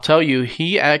I'll tell you,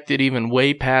 he acted even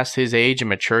way past his age and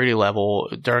maturity level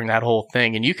during that whole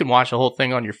thing. And you can watch the whole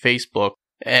thing on your Facebook.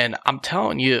 And I'm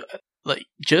telling you, like,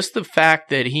 just the fact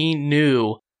that he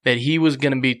knew that he was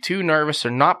going to be too nervous or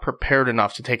not prepared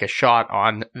enough to take a shot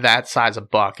on that size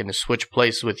of buck and to switch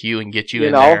places with you and get you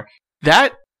in there.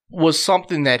 That was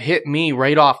something that hit me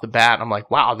right off the bat. I'm like,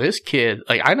 wow, this kid,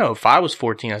 like, I know if I was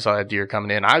 14, I saw that deer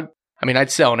coming in, I mean, I'd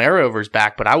sell an arrow over his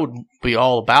back, but I would be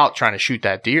all about trying to shoot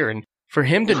that deer. And for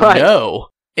him to know,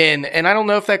 and I don't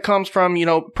know if that comes from, you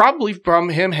know, probably from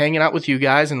him hanging out with you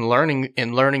guys and learning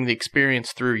the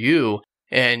experience through you.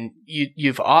 And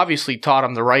you've obviously taught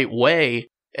him the right way.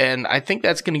 And I think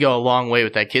that's going to go a long way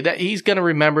with that kid. That he's going to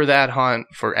remember that hunt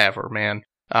forever, man.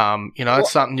 You know,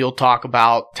 it's something you'll talk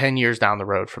about 10 years down the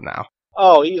road from now.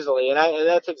 Oh, easily. And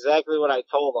that's exactly what I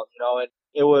told him, you know, and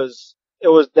it was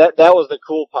that was the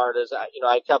cool part is, you know,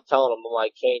 I kept telling him, I'm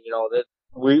like, Kane, you know, that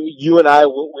you and I,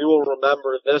 we will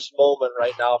remember this moment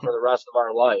right now for the rest of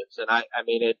our lives. And I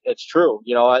mean, it's true,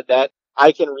 you know, that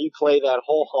I can replay that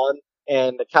whole hunt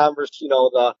and the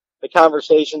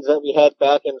conversations that we had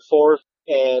back and forth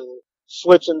and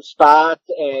switching spots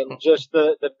and just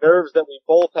the nerves that we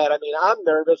both had. I mean, I'm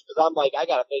nervous because I'm like, I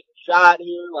gotta make a shot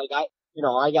here. Like I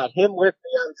got him with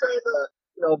me. I'm trying to,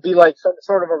 you know, be like some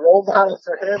sort of a role model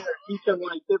for him or teach him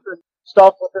like different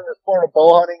stuff within the sport of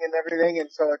bow hunting and everything.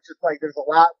 And so it's just like, there's a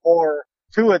lot more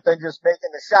to it than just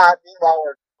making the shot. Meanwhile,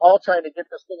 we're all trying to get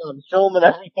this thing on film and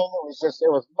everything. It was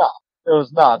nuts. It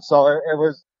was nuts. So it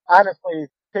was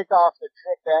honestly kick off the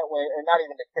trip that way, or not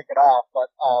even to kick it off, but,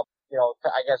 you know,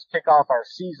 I guess kick off our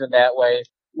season that way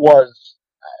was,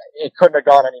 it couldn't have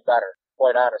gone any better,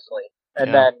 quite honestly.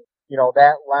 And then, you know,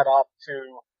 that led up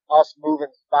to us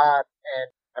moving spots.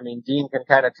 And I mean, Dean can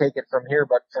kind of take it from here,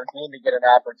 but for Dean to get an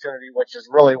opportunity, which is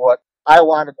really what I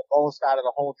wanted the most out of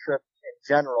the whole trip in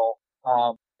general,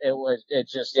 it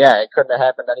couldn't have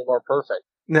happened any more perfect.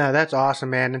 No, that's awesome,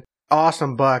 man.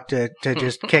 Awesome buck to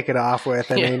just kick it off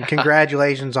with. I mean,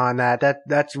 congratulations on that.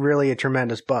 That's really a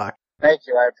tremendous buck. Thank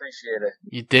you. I appreciate it.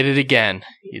 You did it again.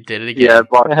 Yeah,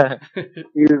 Buck.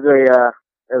 He was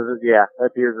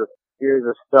he was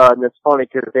a stud, and it's funny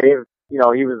because Dave, you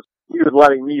know, he was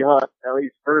letting me hunt at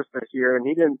least first this year, and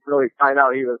he didn't really find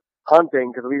out he was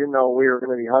hunting because we didn't know we were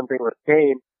going to be hunting with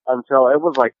Kane until it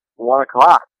was like 1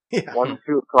 o'clock, 2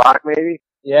 o'clock maybe.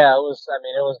 Yeah, it was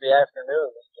the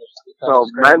afternoon. So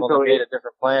mentally, made a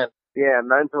different plan. Yeah,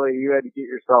 mentally, you had to get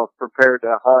yourself prepared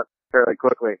to hunt fairly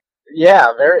quickly. Yeah,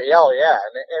 and it,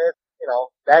 you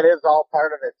know, that is all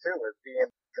part of it too, is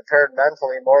being prepared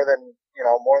mentally more than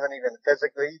even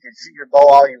physically. You can shoot your bow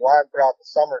all you want throughout the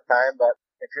summertime, but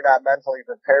if you're not mentally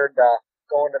prepared to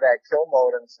go into that kill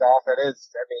mode and stuff,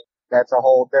 that's a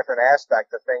whole different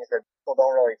aspect of things that people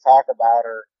don't really talk about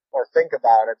or think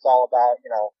about. It's all about,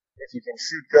 you know, if you can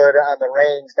shoot good on the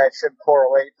range, that should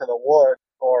correlate to the wood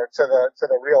or to the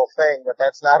real thing, but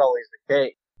that's not always the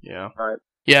case. Yeah. Right.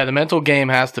 Yeah, the mental game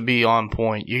has to be on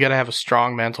point. You got to have a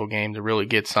strong mental game to really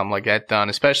get something like that done,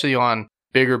 especially on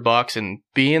bigger bucks and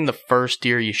being the first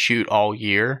deer you shoot all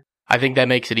year. I think that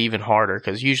makes it even harder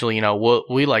because usually, you know,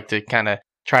 we like to kind of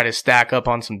try to stack up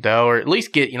on some doe or at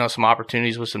least get, you know, some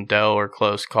opportunities with some doe or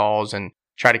close calls and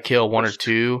try to kill one or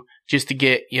two just to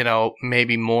get, you know,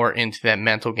 maybe more into that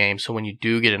mental game. So when you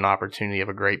do get an opportunity of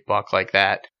a great buck like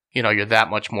that, you know, you're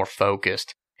that much more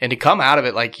focused. And to come out of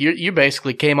it, like you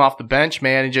basically came off the bench,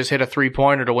 man, and just hit a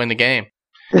 3-pointer to win the game.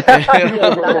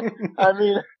 I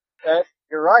mean,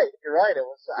 you're right.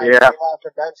 I came off the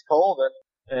bench cold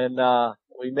and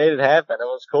we made it happen. It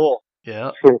was cool.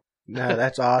 Yeah. No,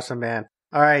 that's awesome, man.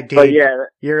 All right, Dean. But yeah,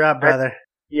 you're up, brother.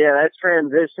 That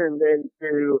transitioned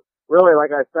into really,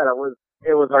 like I said,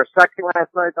 it was our second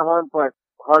last night to hunt, but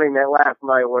hunting that last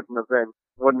night wouldn't have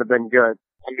been good.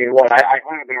 I mean, I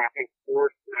hunted I think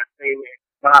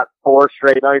four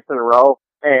straight nights in a row,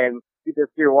 and this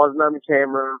deer wasn't on the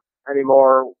camera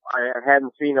anymore. I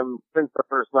hadn't seen him since the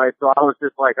first night, so I was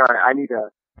just like, all right, I need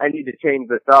to change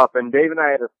this up. And Dave and I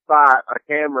had to spot a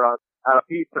camera on a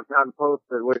piece of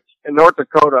non-posted, which in North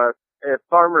Dakota, if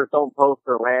farmers don't post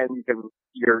their land,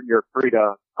 you're free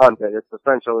to hunt it. It's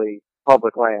essentially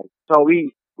public land. So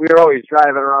we were always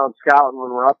driving around scouting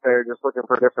when we're up there, just looking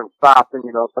for different spots, and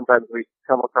you know, sometimes we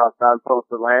come across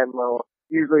non-posted land. Well,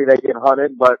 usually they get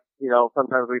hunted, but you know,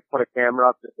 sometimes we put a camera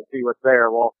up just to see what's there.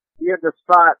 Well, we had this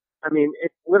spot. I mean,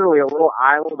 it's literally a little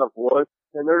island of woods,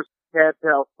 and there's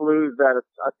cattail sloughs that is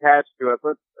attached to it,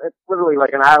 but it's literally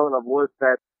like an island of woods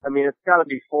that, I mean, it's got to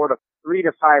be 3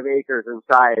 to 5 acres in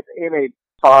size in a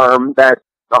farm that's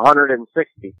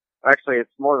 160. Actually,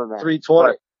 it's more than that.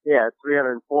 320. Yeah,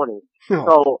 320. Oh.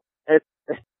 So it's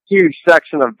a huge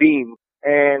section of beams,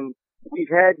 and we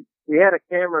had a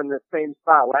camera in the same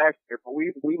spot last year, but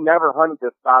we never hunted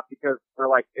this spot because we're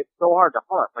like, it's so hard to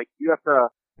hunt. Like, you have to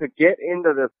get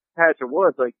into this patch of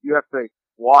woods, like, you have to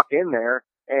walk in there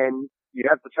and you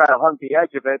have to try to hunt the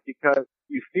edge of it because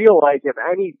you feel like if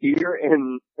any deer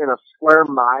in a square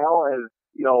mile is,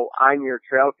 you know, on your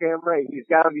trail camera, he's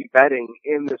got to be bedding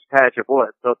in this patch of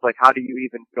woods. So it's like, how do you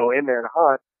even go in there and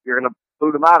hunt? You're going to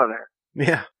boot him out of there.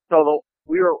 Yeah. So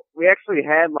we actually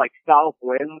had like south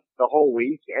winds the whole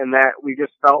week, and that we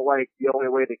just felt like the only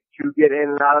way to get in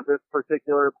and out of this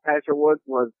particular patch of woods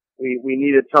was we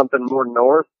needed something more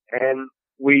north, and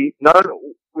we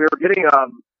were getting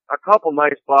a couple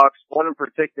nice bucks, one in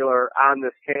particular on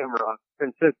this camera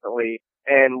consistently,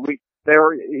 and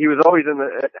he was always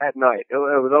at night. It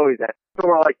was always that. So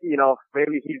we're like, you know,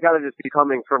 maybe he's got to just be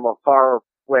coming from a far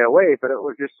way away, but it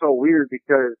was just so weird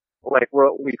because like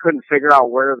we couldn't figure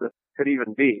out where this could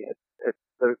even be. It's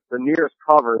the nearest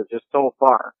cover is just so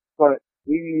far. But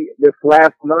this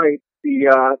last night,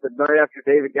 the night after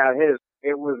David got his,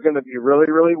 it was going to be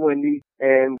really, really windy,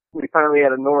 and we finally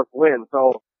had a north wind.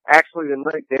 So actually the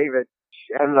night David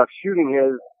ended up shooting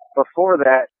his, before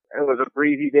that, it was a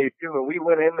breezy day too, and we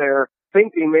went in there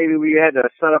thinking maybe we had to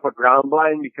set up a ground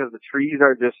blind because the trees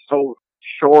are just so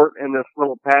short in this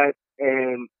little patch,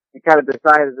 and we kind of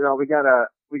decided, you know, we gotta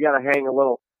hang a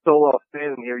little solo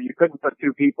stand in here. You couldn't put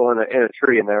two people in a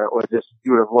tree in there. It would just,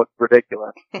 you would have looked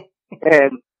ridiculous.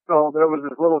 And so there was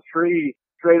this little tree,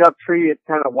 straight up tree, it's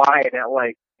kind of wide at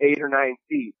like 8 or 9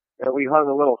 feet. And we hung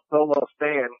a little solo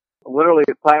stand. Literally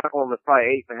the platform was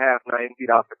probably 8.5, 9 feet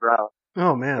off the ground.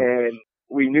 Oh man. And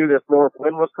we knew this north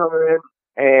wind was coming in,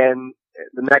 and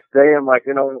the next day I'm like,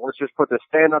 you know, let's just put the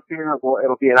stand up here.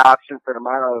 It'll be an option for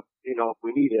tomorrow, you know, if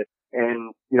we need it.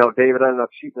 And, you know, David ended up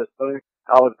shooting this thing.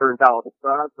 I was burnt out with the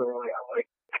sun, so I'm like,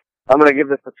 I'm gonna give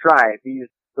this a try.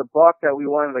 The buck that we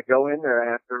wanted to go in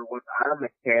there after was on the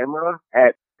camera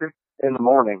at 6 in the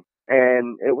morning.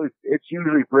 And it's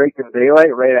usually breaking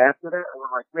daylight right after that. And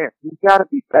we're like, man, he's gotta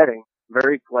be bedding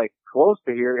very, like, close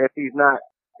to here if he's not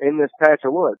in this patch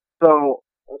of woods. So,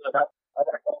 I got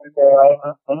going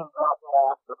there,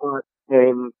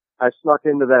 and I snuck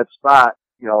into that spot.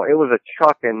 You know, it was a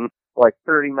chucking, like,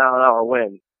 30-mile-an-hour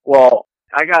wind. Well,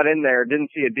 I got in there,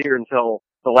 didn't see a deer until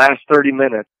the last 30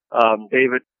 minutes.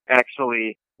 David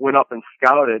actually went up and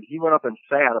scouted. He went up and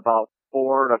sat about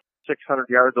 400 to 600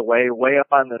 yards away, way up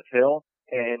on this hill,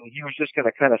 and he was just going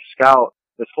to kind of scout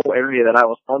this whole area that I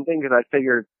was hunting, because I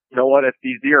figured, you know what, if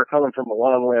these deer are coming from a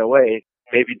long way away,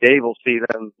 maybe Dave will see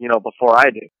them, you know, before I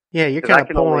do. Yeah, you're kind of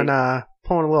pulling a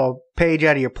little page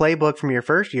out of your playbook from your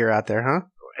first year out there, huh?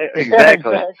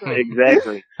 Exactly.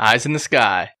 Exactly. Eyes in the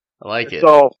sky. I like it.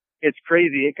 So it's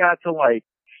crazy. It got to like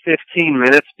 15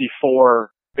 minutes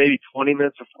before, maybe 20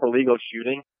 minutes before legal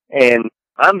shooting. And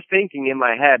I'm thinking in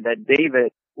my head that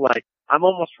David, like, I'm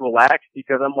almost relaxed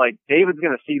because I'm like, David's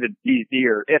going to see these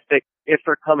deer if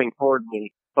they're coming toward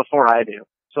me before I do.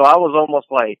 So I was almost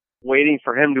like waiting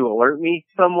for him to alert me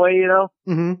some way, you know?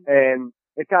 Mm-hmm. And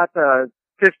it got to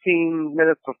 15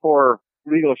 minutes before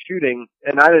legal shooting,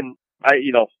 and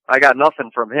I got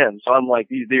nothing from him. So I'm like,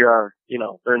 these deer are, you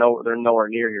know, they're nowhere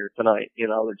near here tonight. You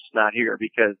know, they're just not here,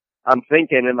 because I'm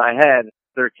thinking in my head,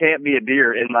 there can't be a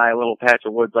deer in my little patch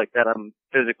of woods like that I'm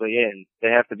physically in. They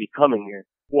have to be coming here.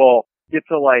 Well, get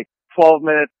to like 12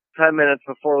 minutes, 10 minutes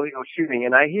before legal shooting,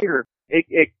 and I hear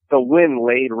the wind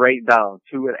laid right down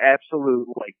to an absolute,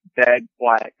 like, dead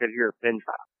quiet. Could hear a pin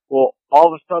drop. Well, all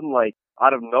of a sudden, like,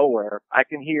 out of nowhere, I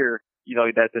can hear, you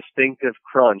know, that distinctive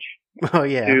crunch. Oh,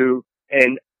 yeah.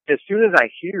 And as soon as I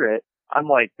hear it, I'm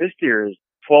like, this deer is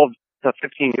 12 to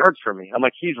 15 yards from me. I'm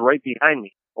like, he's right behind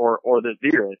me, or this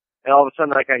deer is. And all of a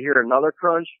sudden, like, I hear another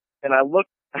crunch, and I look,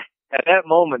 at that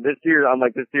moment, I'm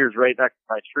like, this deer's right next to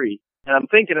my tree. And I'm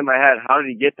thinking in my head, how did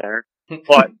he get there?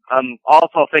 But I'm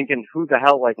also thinking, who the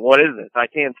hell, like, what is this? I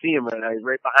can't see him right now. He's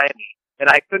right behind me. And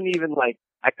I couldn't even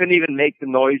make the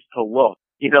noise to look,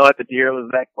 you know, at the deer. It was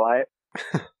that quiet.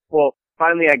 Well,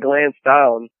 finally I glanced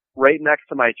down right next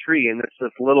to my tree, and it's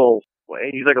this little,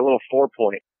 he's like a little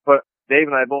 4-point. But Dave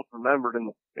and I both remembered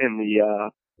in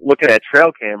the looking at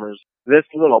trail cameras, this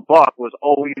little buck was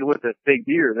always with this big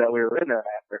deer that we were in there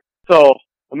after. So,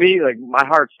 like, my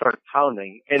heart started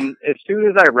pounding. And as soon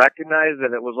as I recognized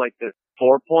that it was like this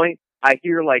 4-point, I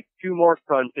hear like 2 more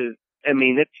crunches. I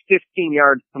mean, it's 15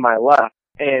 yards to my left.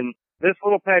 And this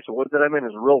little patch of woods that I'm in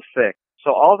is real thick.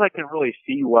 So all I can really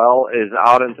see well is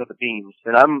out into the beams.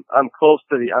 And I'm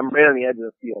right on the edge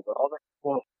of the field. But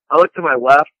I look to my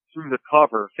left, through the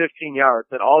cover 15 yards,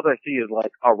 and all I see is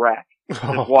like a rat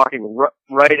just walking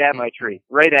right at my tree,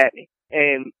 right at me.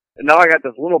 And now I got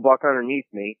this little buck underneath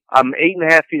me. I'm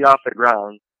 8.5 feet off the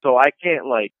ground, so I can't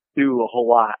like do a whole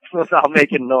lot without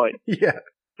making noise. Yeah.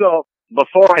 So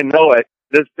before I know it,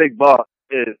 this big buck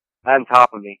is on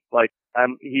top of me. Like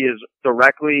he is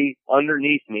directly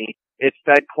underneath me. It's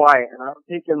dead quiet, and I'm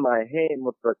taking my hand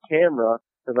with the camera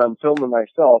because I'm filming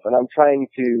myself, and I'm trying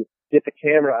to get the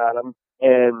camera on him.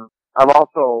 And I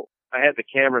had the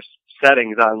camera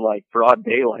settings on like broad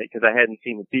daylight because I hadn't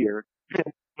seen a deer, which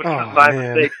was my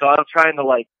mistake. So I was trying to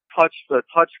like touch the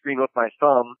touch screen with my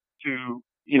thumb to,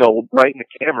 brighten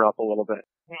the camera up a little bit.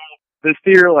 This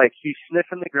deer, like, he's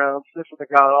sniffing the ground,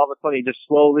 all of a sudden he just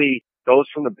slowly goes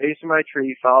from the base of my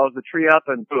tree, follows the tree up,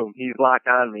 and boom, he's locked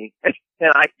on me. And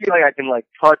I feel like I can, like,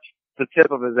 touch the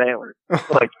tip of his antlers.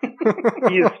 Like,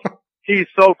 he's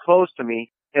so close to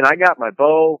me, and I got my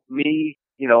bow,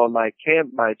 and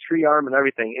my tree arm and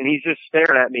everything, and he's just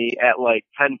staring at me at, like,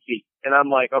 10 feet. And I'm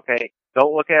like, okay,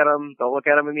 don't look at him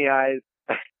in the eyes.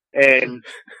 And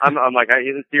I'm like,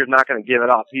 this deer's not gonna give it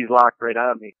up. He's locked right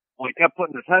on me. Well, he kept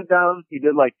putting his head down. He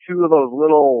did like 2 of those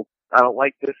little, I don't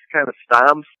like this kind of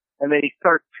stomps. And then he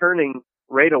started turning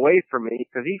right away from me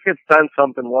because he could sense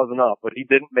something wasn't up, but he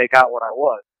didn't make out what I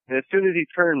was. And as soon as he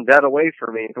turned dead away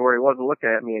from me to where he wasn't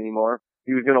looking at me anymore,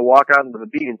 he was going to walk out into the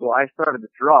beans. Well, I started to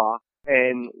draw,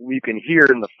 and you can hear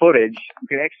in the footage, you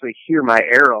can actually hear my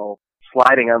arrow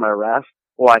sliding on my rest.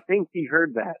 Well, I think he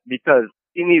heard that because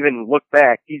he didn't even look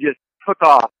back. He just took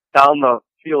off down the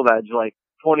field edge like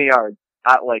 20 yards.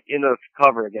 Like into the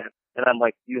cover again. And I'm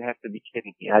like, you have to be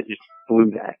kidding me. I just blew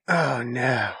that. Oh,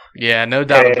 no. Yeah, no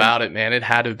doubt about it, man. It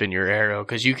had to have been your arrow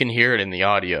because you can hear it in the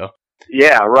audio.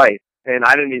 Yeah, right. And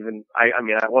I didn't even, I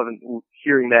wasn't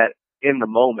hearing that in the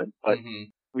moment, but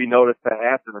we noticed that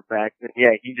after the fact. And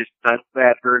yeah, he just sensed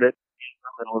that, heard it,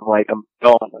 and was like, I'm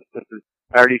gone. Like,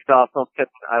 I already saw something.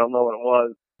 I don't know what it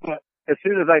was. But as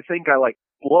soon as I think I like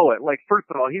blow it, like first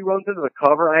of all, he runs into the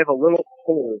cover. I have a little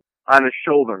hole on his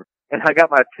shoulder. And I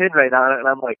got my pin right on it, and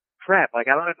I'm like, crap, like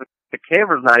I don't have the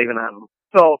camera's not even on him.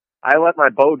 So I let my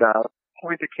bow down,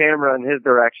 point the camera in his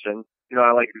direction.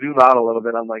 I like zoom out a little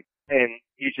bit. I'm like, and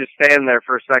he's just standing there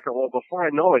for a second. Well, before I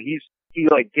know it, he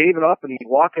like gave it up and he's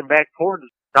walking back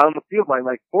down the field line,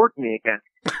 like towards me again.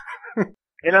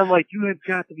 And I'm like, you have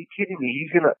got to be kidding me.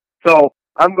 So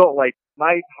I'm going like,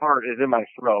 my heart is in my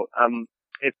throat.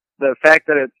 It's the fact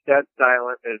that it's dead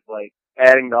silent is like,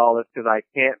 adding to all this because I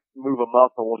can't move a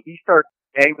muscle. Well, he starts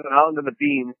angling out into the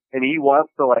beans, and he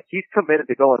wants to he's committed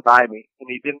to going by me, and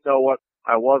he didn't know what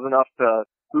I was enough to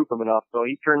spook him enough, so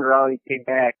he turned around and he came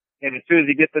back, and as soon as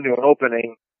he gets into an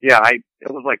opening, it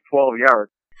was like 12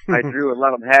 yards. I drew and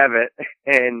let him have it,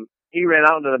 and he ran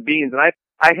out into the beans, and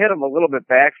I hit him a little bit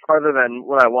back farther than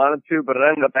what I wanted to, but it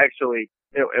ended up actually,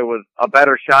 it was a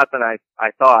better shot than I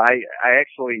thought. I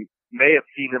actually may have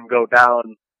seen him go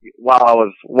down while I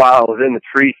was in the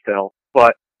tree still,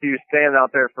 but he was standing out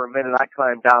there for a minute. I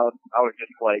climbed down. I was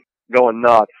just like going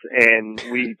nuts, and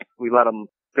we let him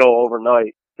go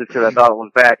overnight just because I thought it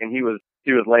was back, and he was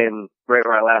laying right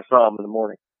where I last saw him in the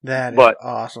morning. That is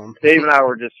awesome. Dave and I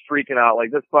were just freaking out.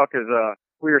 Like this buck is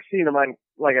we were seeing him on,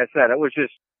 like I said,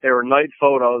 they were night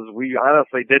photos. We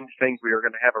honestly didn't think we were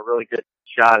going to have a really good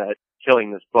shot at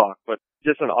killing this buck, but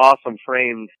just an awesome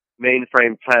framed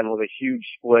mainframe 10 with a huge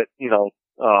split,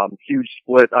 huge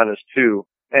split on his 2.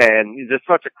 And he's just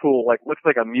such a cool, looks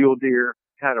like a mule deer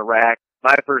kind of rack.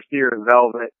 My first deer in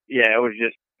velvet. Yeah, it was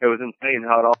insane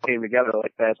how it all came together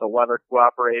like that. The weather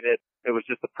cooperated. It was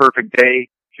just the perfect day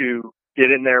to get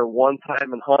in there one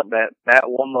time and hunt that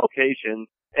one location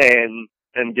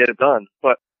and get it done.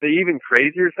 But the even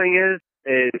crazier thing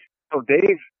is so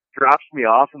Dave drops me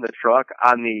off in the truck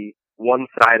on the one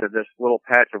side of this little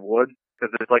patch of woods.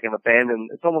 Because there's like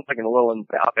it's almost like a little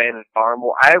abandoned farm.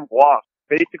 Well, I walked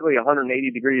basically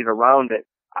 180 degrees around it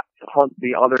to hunt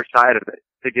the other side of it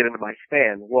to get into my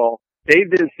stand. Well, Dave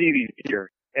didn't see these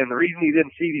deer. And the reason he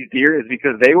didn't see these deer is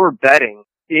because they were bedding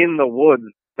in the woods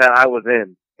that I was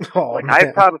in.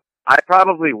 I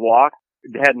probably walked,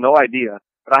 had no idea,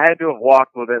 but I had to have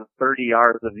walked within 30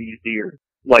 yards of these deer,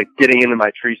 getting into my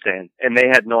tree stand. And they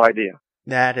had no idea.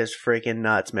 That is freaking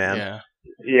nuts, man. Yeah.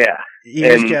 Yeah. You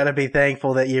just gotta be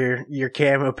thankful that your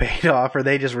camo paid off, or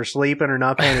they just were sleeping or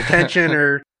not paying attention,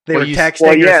 or they were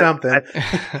texting or something.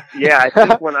 I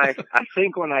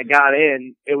think when I got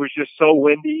in, it was just so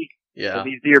windy. Yeah.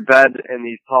 These deer bed in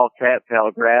these tall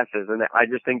cattail grasses, and I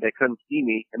just think they couldn't see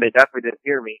me, and they definitely didn't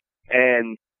hear me.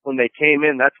 And when they came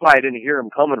in, that's why I didn't hear them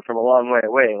coming from a long way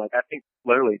away. I think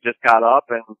literally just got up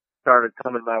and started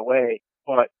coming my way.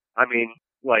 But I mean,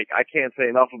 like, I can't say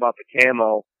enough about the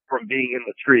camo from being in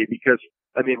the tree because,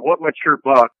 I mean, what mature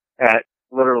buck at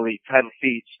literally 10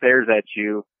 feet stares at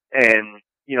you and,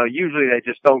 you know, usually they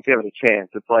just don't give it a chance.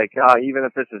 It's like, even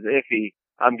if this is iffy,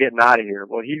 I'm getting out of here.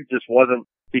 Well, he just wasn't,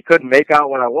 he couldn't make out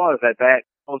what I was at that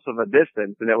close of a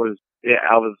distance. And it was, yeah,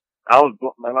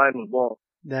 my mind was blown.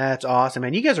 That's awesome.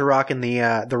 And you guys are rocking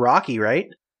the Rocky, right?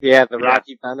 Yeah, the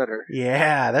Rocky Predator.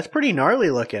 Yeah, that's pretty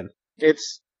gnarly looking.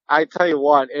 I tell you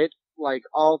what, it, like,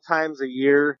 all times a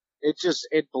year,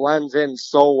 it blends in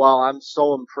so well. I'm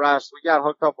so impressed. We got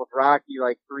hooked up with Rocky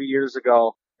like 3 years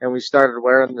ago and we started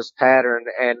wearing this pattern,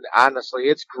 and honestly,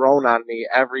 it's grown on me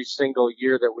every single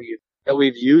year that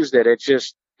we've used it.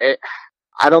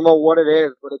 I don't know what it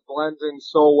is, but it blends in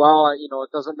so well. You know,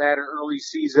 it doesn't matter early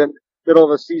season, middle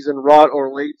of the season rut,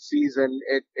 or late season.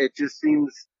 It just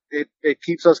seems, it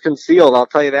keeps us concealed. I'll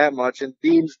tell you that much. And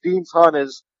Dean's hunt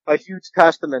is a huge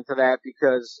testament to that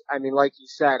because, I mean, like you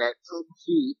said, at 10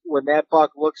 feet, when that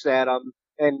buck looks at him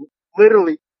and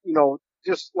literally, you know,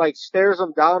 just like stares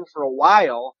him down for a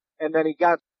while, and then he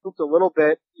got spooked a little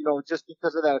bit, you know, just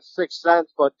because of that sixth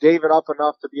sense, but gave it up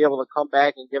enough to be able to come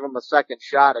back and give him a second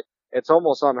shot. It's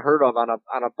almost unheard of on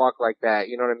a buck like that.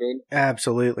 You know what I mean?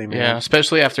 Absolutely, man. Yeah,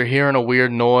 especially after hearing a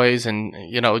weird noise. And,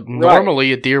 you know,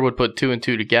 normally a deer would put two and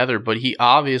two together, but he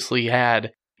obviously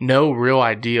had no real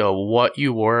idea what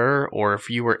you were or if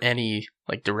you were any,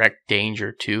 like, direct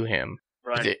danger to him.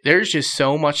 Right. There's just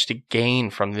so much to gain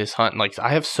from this hunt. Like, I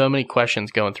have so many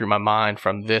questions going through my mind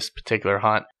from this particular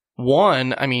hunt.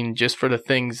 One, I mean, just for the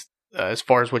things as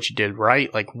far as what you did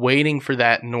right, like waiting for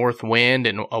that north wind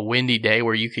and a windy day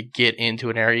where you could get into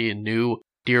an area you knew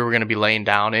deer were going to be laying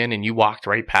down in, and you walked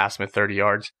right past them at 30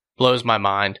 yards. Blows my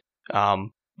mind.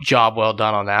 Job well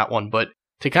done on that one. But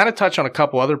to kind of touch on a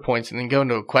couple other points and then go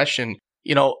into a question,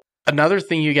 you know, another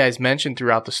thing you guys mentioned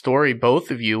throughout the story, both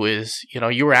of you, is, you know,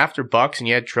 you were after bucks and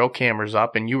you had trail cameras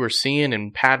up and you were seeing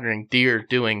and patterning deer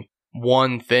doing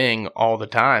one thing all the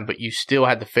time, but you still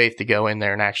had the faith to go in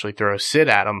there and actually throw a sit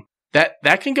at them.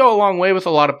 That can go a long way with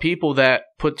a lot of people that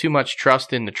put too much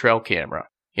trust in the trail camera.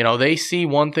 You know, they see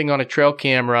one thing on a trail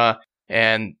camera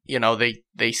and, you know,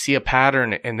 they see a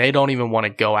pattern and they don't even want to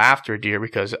go after a deer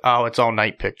because, oh, it's all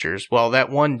night pictures. Well, that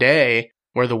one day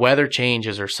where the weather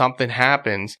changes or something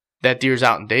happens, that deer's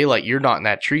out in daylight, you're not in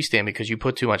that tree stand because you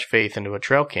put too much faith into a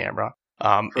trail camera.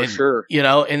 For sure. You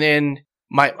know, and then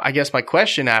I guess my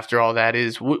question after all that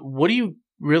is, what do you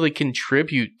really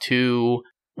contribute to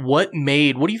what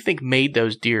do you think made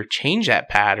those deer change that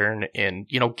pattern and,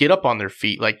 you know, get up on their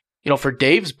feet? Like, you know, for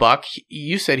Dave's buck,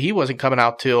 you said he wasn't coming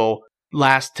out till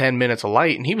last 10 minutes of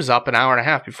light and he was up an hour and a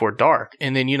half before dark.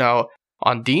 And then, you know,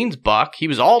 on Dean's buck, he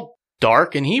was all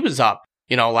dark and he was up,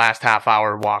 you know, last half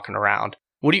hour walking around.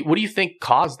 What do you think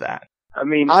caused that? I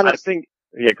mean, I think,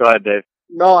 yeah, go ahead, Dave.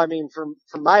 No, I mean, from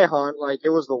my hunt, like,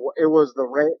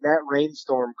 that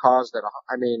rainstorm caused it.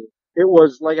 I mean, it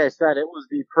was, like I said, it was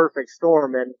the perfect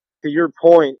storm. And to your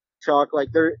point, Chuck, like,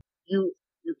 you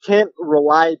can't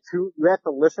you have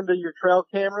to listen to your trail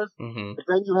cameras, but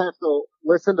then you have to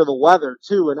listen to the weather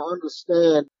too and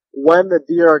understand when the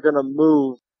deer are going to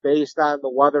move based on the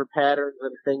weather patterns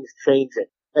and things changing.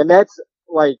 And that's,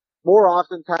 like, more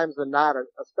oftentimes than not,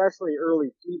 especially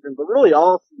early season, but really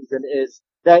all season, is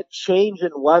that change in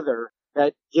weather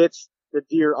that gets the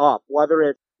deer up, whether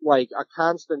it's like a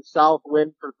constant south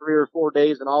wind for 3 or 4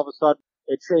 days and all of a sudden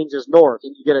it changes north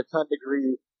and you get a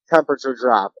 10-degree temperature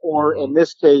drop. Or in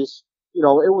this case, you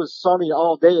know, it was sunny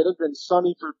all day. It had been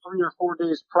sunny for 3 or 4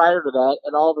 days prior to that,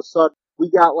 and all of a sudden we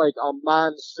got like a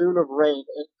monsoon of rain.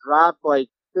 It dropped like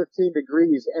 15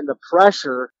 degrees and the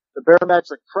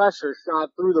barometric pressure shot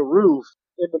through the roof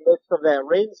in the midst of that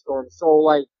rainstorm. So,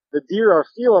 like, the deer are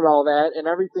feeling all that and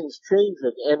everything's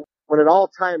changing. And when it all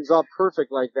times up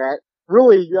perfect like that,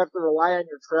 really you have to rely on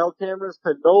your trail cameras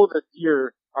to know the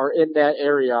deer are in that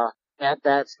area at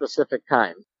that specific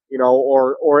time, you know,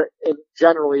 or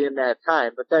generally in that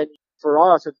time. But then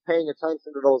for us, it's paying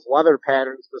attention to those weather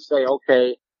patterns to say,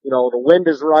 okay, you know, the wind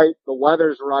is right, the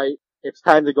weather's right, it's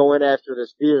time to go in after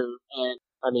this deer. And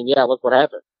I mean, yeah, look what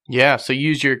happened. Yeah, so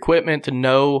use your equipment to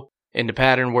know and to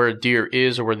pattern where a deer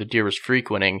is or where the deer is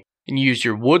frequenting, and use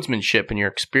your woodsmanship and your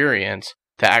experience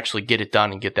to actually get it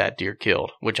done and get that deer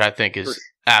killed, which I think is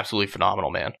absolutely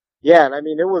phenomenal, man. Yeah, and I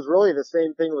mean, it was really the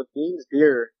same thing with Dean's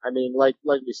deer. I mean, like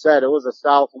you said, it was a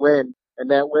south wind, and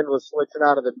that wind was switching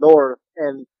out of the north,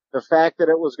 and the fact that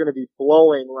it was going to be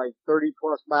blowing like 30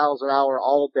 plus miles an hour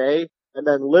all day, and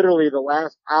then literally the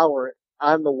last hour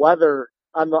on the weather,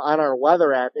 on our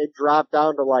weather app, it dropped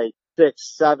down to like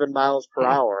 6-7 miles per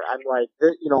hour. I'm like,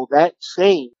 you know, that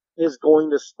change is going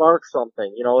to spark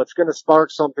something. You know, it's going to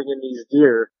spark something in these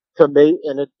deer to mate,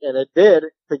 and it did,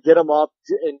 to get them up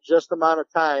in just amount of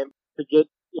time to get,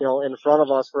 you know, in front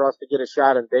of us for us to get a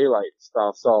shot in daylight and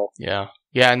stuff. So yeah,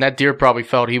 and that deer probably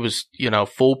felt he was, you know,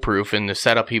 foolproof in the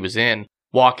setup he was in.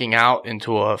 Walking out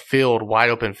into a field, wide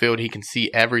open field, he can see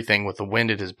everything with the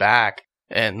wind at his back.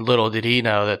 And little did he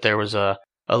know that there was a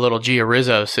little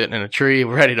Giarrizzo sitting in a tree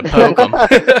ready to poke him. Not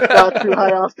too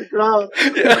high off the ground.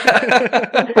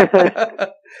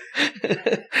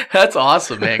 That's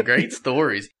awesome, man. Great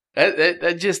stories.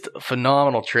 That just a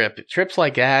phenomenal trip. Trips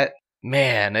like that,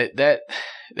 man,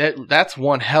 that's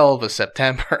one hell of a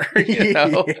September, you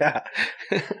know? Yeah.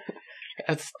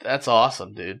 That's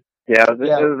awesome, dude. Yeah, it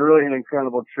was really an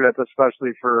incredible trip,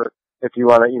 especially for if you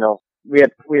want to, you know, we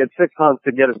had 6 hunts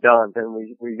to get it done, and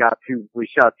we shot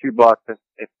 2 bucks at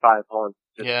 5 hunts.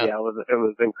 It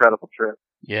was an incredible trip.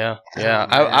 Yeah.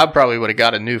 I probably would have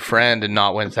got a new friend and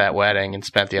not went to that wedding and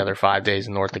spent the other 5 days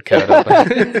in North Dakota.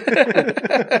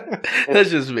 That's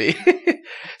just me.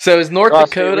 So is North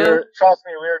Dakota? Trust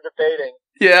me, we were debating.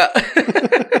 Yeah.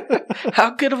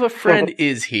 How good of a friend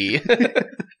is he?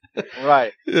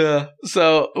 Right. Yeah.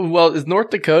 So, well, is North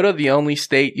Dakota the only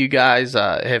state you guys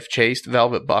have chased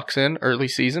velvet bucks in early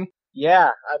season? Yeah.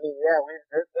 I mean,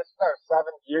 this is our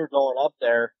 7th year going up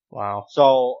there. Wow.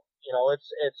 So, you know,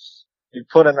 we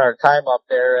put in our time up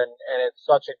there, and it's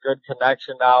such a good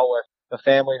connection now with the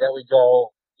family that we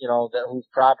go, you know, whose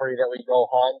property that we go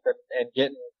hunt, and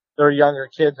getting their younger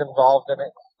kids involved in it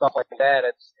and stuff like that.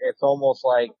 It's almost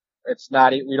like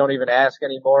we don't even ask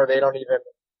anymore. They don't even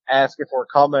ask if we're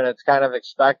coming. It's kind of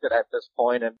expected at this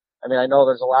point. And I mean, I know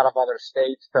there's a lot of other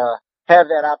states to have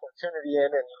that opportunity in,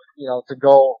 and, you know, to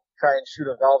go try and shoot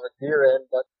a velvet deer in,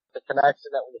 but the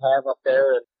connection that we have up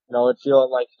there, and, you know, it's feeling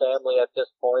like family at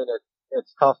this point.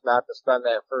 It's tough not to spend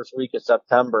that first week of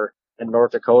September in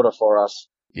North Dakota for us.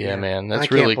 Yeah, man,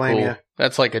 that's really cool.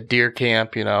 That's like a deer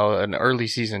camp, you know, an early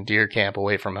season deer camp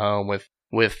away from home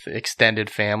with extended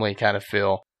family kind of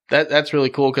feel. That's really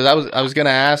cool, because I was going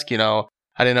to ask, you know,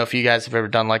 I didn't know if you guys have ever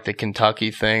done like the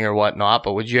Kentucky thing or whatnot,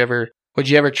 but would you ever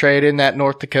trade in that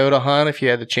North Dakota hunt if you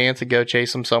had the chance to go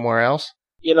chase them somewhere else?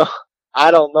 You know,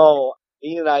 I don't know.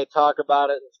 Dean and I talk about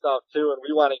it and stuff too, and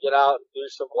we want to get out and do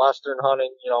some western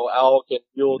hunting, you know, elk and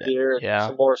mule deer and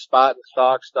some more spot and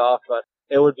stalk stuff, but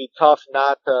it would be tough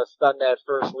not to spend that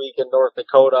first week in North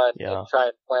Dakota and try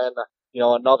and plan,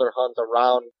 another hunt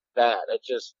around that. It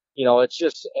just,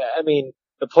 I mean,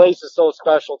 the place is so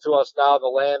special to us now, the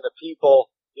land, the people,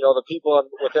 the people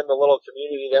within the little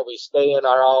community that we stay in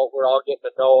we're all getting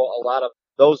to know a lot of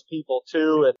those people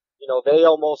too. And, they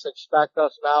almost expect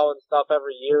us now and stuff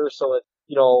every year. So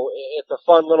it's a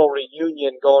fun little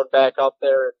reunion going back up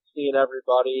there and seeing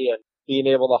everybody and being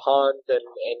able to hunt and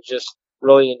just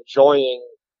really enjoying,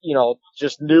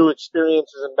 just new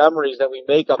experiences and memories that we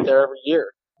make up there every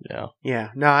year. Yeah. Yeah.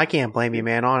 No, I can't blame you,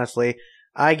 man. Honestly,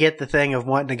 I get the thing of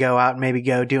wanting to go out and maybe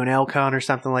go do an elk hunt or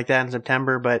something like that in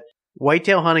September, but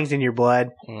whitetail hunting's in your blood.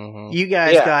 Mm-hmm. You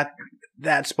guys got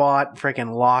that spot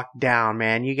freaking locked down,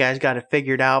 man. You guys got it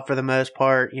figured out for the most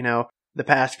part. The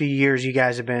past few years, you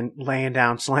guys have been laying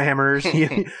down slammers.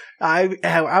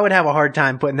 I would have a hard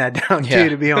time putting that down too,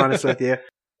 to be honest with you.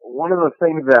 One of the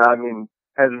things that,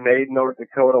 has made North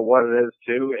Dakota what it is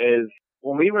too is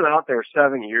when we went out there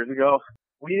 7 years ago,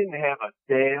 we didn't have a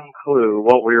damn clue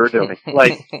what we were doing.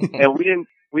 And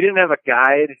we didn't have a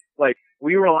guide.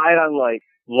 We relied on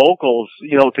locals,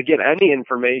 to get any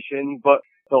information, but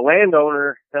the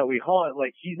landowner that we hunt,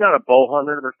 he's not a bow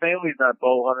hunter, their family's not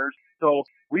bow hunters. So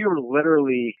we were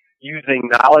literally using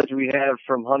knowledge we have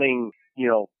from hunting,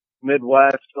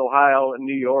 Midwest, Ohio, and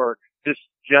New York, just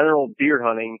general deer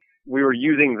hunting. We were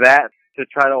using that to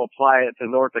try to apply it to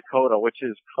North Dakota, which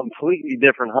is completely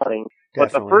different hunting.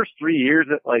 Definitely. But the first 3 years,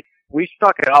 we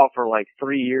stuck it out for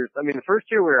 3 years. The first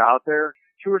year we were out there,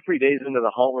 2 or 3 days into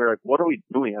the hunt, we were like, what are we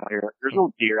doing out here? There's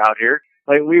no deer out here.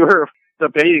 We were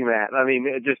debating that.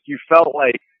 You felt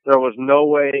like there was no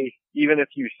way, even if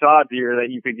you saw deer,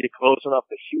 that you could get close enough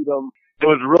to shoot them. It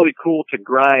was really cool to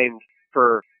grind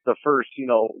for the first,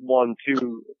 1,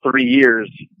 2, 3 years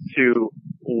to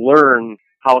learn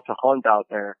how to hunt out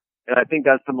there. And I think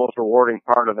that's the most rewarding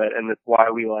part of it. And that's why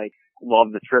we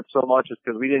love the trip so much, is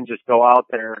because we didn't just go out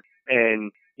there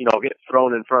and, get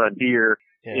thrown in front of deer,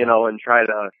 and try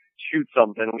to shoot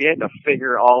something. We had to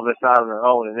figure all this out on our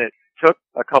own, and it took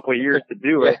a couple of years to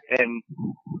do it. And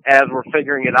as we're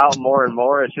figuring it out more and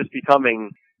more, it's just becoming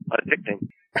addicting.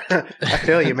 I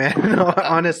feel you, man.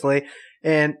 Honestly.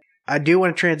 And I do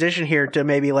want to transition here to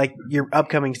maybe your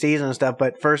upcoming season and stuff.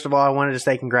 But first of all, I wanted to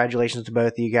say congratulations to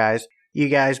both of you guys. You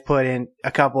guys put in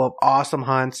a couple of awesome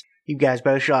hunts. You guys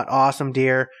both shot awesome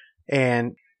deer,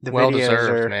 and the Well videos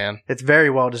deserved, are, man. It's very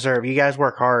well deserved. You guys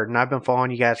work hard, and I've been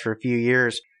following you guys for a few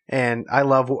years, and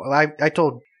I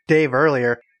told Dave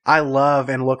earlier, I love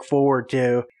and look forward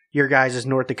to your guys'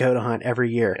 North Dakota hunt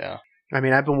every year. Yeah. I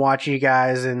mean, I've been watching you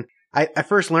guys, and I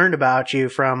first learned about you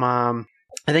from,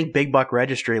 I think Big Buck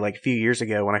Registry like a few years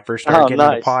ago when I first started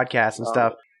getting into podcasts and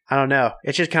stuff. I don't know.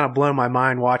 It's just kind of blown my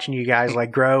mind watching you guys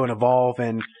like grow and evolve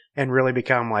and really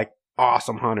become like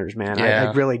awesome hunters, man. Yeah.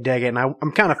 I really dig it. And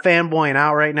I'm kind of fanboying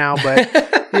out right now, but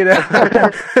you know,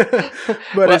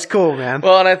 but it's cool, man.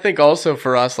 Well, and I think also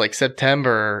for us, like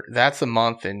September, that's the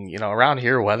month, and around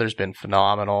here, weather's been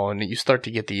phenomenal, and you start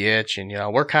to get the itch, and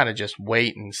we're kind of just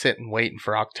waiting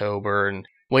for October and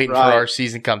waiting for our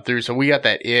season to come through. So we got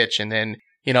that itch, and then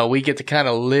we get to kind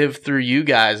of live through you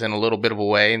guys in a little bit of a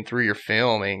way, and through your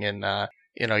filming and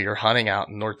you're hunting out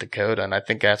in North Dakota, and I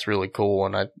think that's really cool,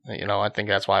 and I think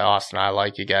that's why Austin and I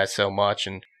like you guys so much,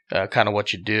 and kind of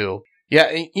what you do. Yeah,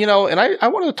 and I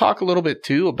wanted to talk a little bit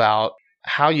too about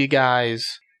how you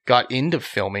guys got into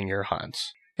filming your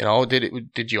hunts.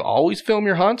 Did you always film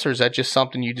your hunts, or is that just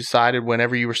something you decided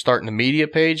whenever you were starting the media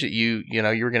page that you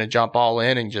were going to jump all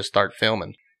in and just start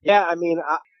filming? Yeah, I mean,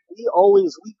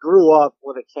 we grew up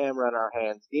with a camera in our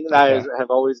hands. Dean and I have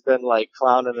always been like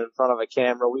clowning in front of a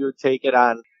camera. We would take it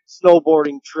on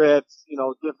snowboarding trips,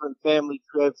 different family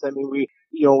trips. I mean, we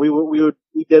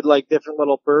did like different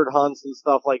little bird hunts and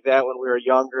stuff like that when we were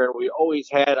younger, and we always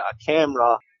had a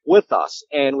camera with us,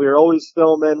 and we were always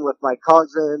filming with my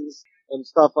cousins and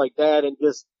stuff like that, and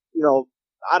just,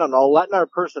 I don't know, letting our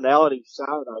personalities shine,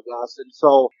 I guess. And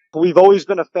so we've always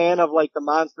been a fan of like the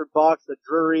monster bucks, the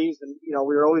Drury's, and,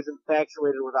 we were always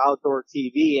infatuated with outdoor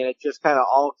TV, and it just kind of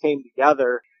all came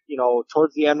together,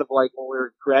 towards the end of like when we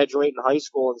were graduating high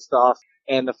school and stuff,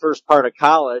 and the first part of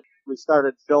college, we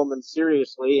started filming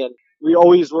seriously, and we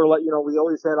always were like, we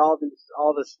always had all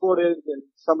this footage and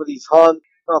some of these hunts,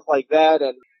 stuff like that,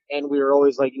 and we were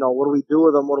always like, what do we do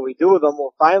with them? What do we do with them?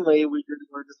 Well, finally,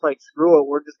 we're just like, screw it.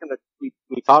 We're just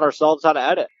we taught ourselves how to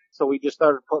edit. So we just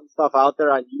started putting stuff out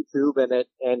there on YouTube, and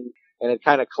it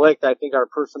kind of clicked. I think our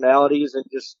personalities and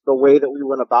just the way that we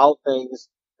went about things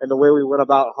and the way we went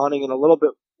about hunting in a little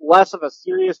bit less of a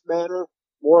serious manner,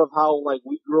 more of how like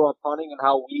we grew up hunting and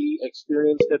how we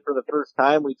experienced it for the first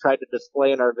time. We tried to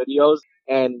display in our videos,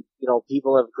 and,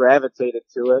 people have gravitated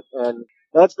to it. And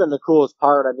that's been the coolest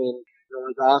part. I mean,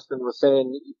 like Austin was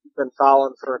saying, you've been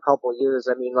following for a couple of years.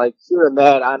 I mean, like, hearing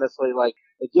that, honestly, like,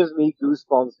 it gives me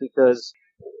goosebumps, because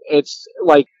it's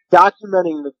like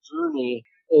documenting the journey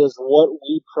is what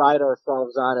we pride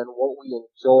ourselves on and what we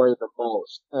enjoy the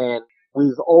most. And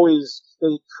we've always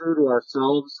stayed true to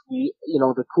ourselves.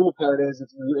 The cool part is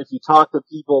if you talk to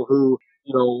people who,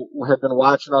 have been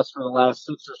watching us for the last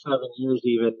 6 or 7 years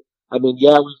even, I mean,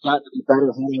 yeah, we've gotten to be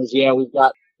better hunters. Yeah, we've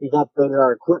got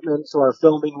better equipment, so our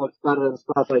filming looks better and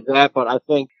stuff like that. But I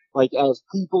think, like, as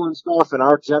people and stuff, and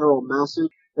our general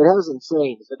message, it hasn't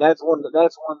changed. And that's one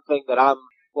thing that I'm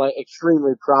like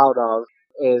extremely proud of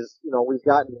is,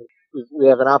 we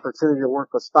have an opportunity to work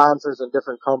with sponsors and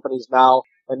different companies now,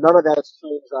 and none of that's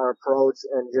changed our approach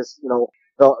and just,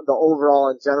 the overall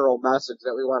and general message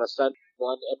that we want to send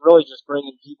people, and really just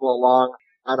bringing people along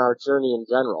on our journey in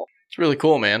general. It's really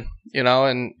cool, man.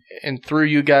 And through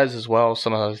you guys as well,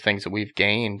 some of the things that we've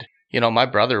gained. My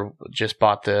brother just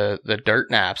bought the dirt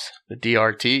naps, the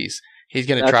DRTs. He's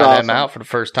going to try them out for the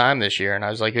first time this year. And I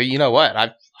was like, you know what?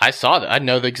 I saw that. I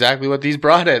know exactly what these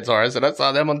broadheads are. I said, I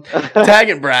saw them on Tag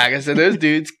and Brag. I said, those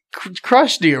dudes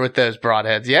crush deer with those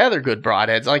broadheads. Yeah, they're good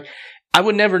broadheads. Like, I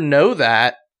would never know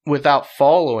that without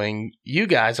following you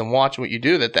guys and watching what you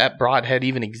do, that broadhead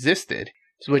even existed.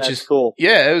 Which is cool.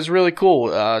 Yeah, it was really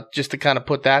cool just to kind of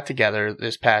put that together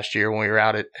this past year when we were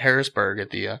out at Harrisburg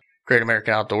at the Great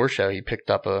American Outdoor Show. He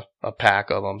picked up a pack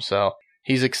of them, so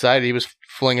he's excited. He was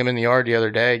flinging them in the yard the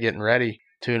other day, getting ready,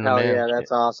 tuning them in. Oh, yeah,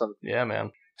 that's awesome. Yeah, man.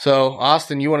 So,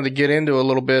 Austin, you wanted to get into a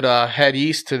little bit head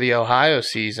east to the Ohio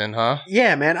season, huh?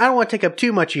 Yeah, man. I don't want to take up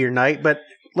too much of your night, but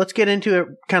let's get into it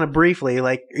kind of briefly.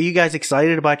 Like, are you guys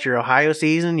excited about your Ohio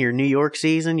season, your New York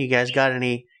season? You guys got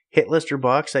any hit lister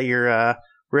bucks that you're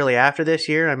really after this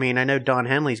year? I mean, I know Don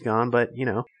Henley's gone, but,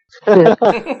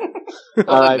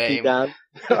 R.I.P. Don.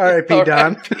 R.I.P.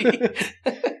 Don.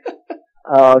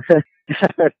 Oh,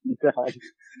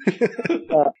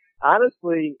 Don.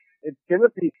 Honestly, it's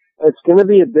gonna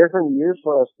be a different year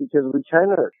for us, because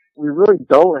we really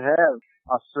don't have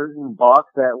a certain buck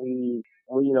that we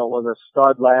was a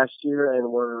stud last year,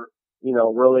 and we're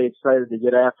really excited to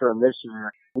get after him this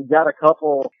year. We got a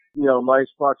couple nice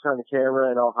bucks on the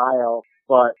camera in Ohio,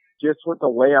 but just with the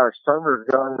way our summer's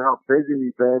gone and how busy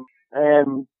we've been,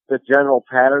 and the general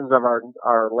patterns of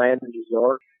our land in New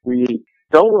York. We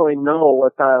don't really know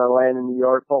what's on our land in New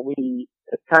York, but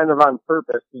it's kind of on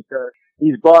purpose because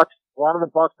these bucks, a lot of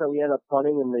the bucks that we end up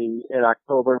hunting in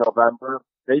October, November,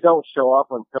 they don't show up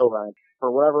until then. For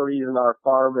whatever reason, our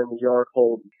farm in New York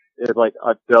is like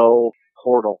a doe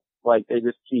portal. Like they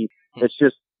just it's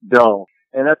just doe.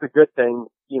 And that's a good thing,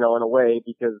 in a way,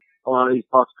 because a lot of these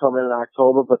bucks come in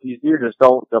October, but these deer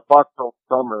the bucks don't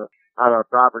summer on our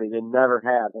property. They never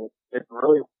have. And it's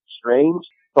really strange,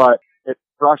 but it's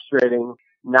frustrating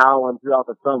now and throughout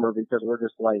the summer because we're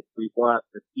just like, we want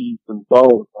to see some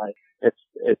bows. Like,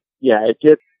 it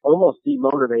gets almost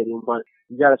demotivating, but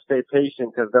you gotta stay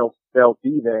patient because they'll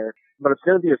be there. But it's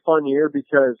gonna be a fun year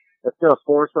because it's gonna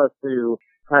force us to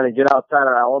kind of get outside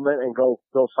our element and go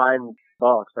find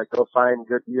bucks, like go find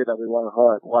good deer that we want to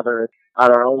hunt, whether it's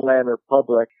on our own land or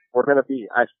public.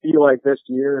 I feel like this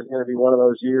year is going to be one of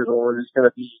those years where we're just going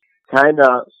to be kind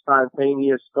of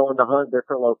spontaneous, going to hunt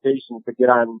different locations to get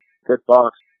on good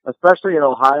bucks, especially in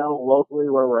Ohio, locally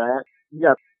where we're at.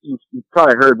 You've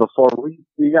probably heard before,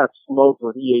 we got smoked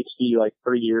with EHD like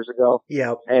 3 years ago.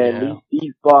 Yep. And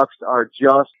these bucks are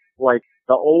just like,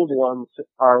 the old ones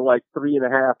are like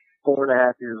 3.5,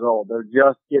 4.5 years old. They're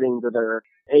just getting to their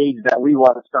age that we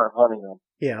want to start hunting them.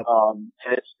 Yeah. And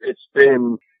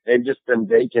they've just been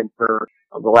vacant for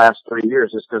the last 3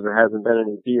 years just because there hasn't been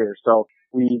any deer. So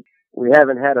we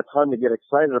haven't had a ton to get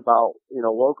excited about,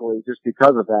 locally just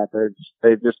because of that.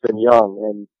 They've just been young,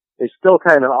 and they still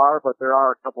kind of are, but there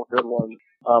are a couple good ones,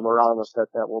 around us that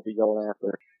we'll be going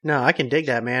after. No, I can dig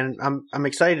that, man. I'm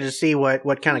excited to see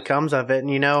what kind of comes of it.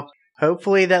 And,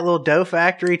 hopefully that little doe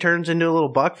factory turns into a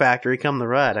little buck factory come the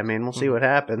rut. I mean, we'll see what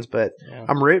happens, but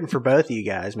I'm rooting for both of you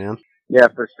guys, man. Yeah,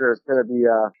 for sure. It's going to be,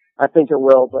 I think it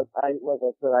will, but like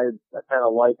I said, I kind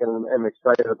of like and am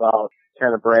excited about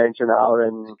kind of branching out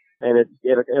and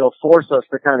it'll force us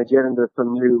to kind of get into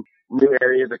some new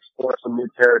areas, explore some new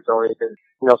territory because,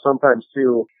 sometimes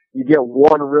too, you get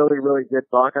one really, really good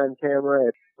buck on camera.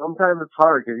 Sometimes it's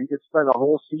hard because you could spend a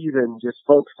whole season just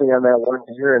focusing on that one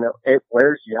deer and it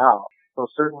wears you out. So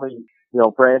certainly,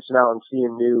 branching out and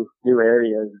seeing new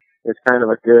areas is kind of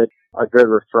a good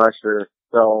refresher.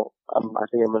 So I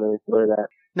think I'm going to enjoy that.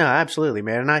 No, absolutely,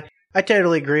 man. And I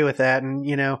totally agree with that. And,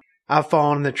 I've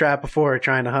fallen in the trap before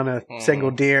trying to hunt a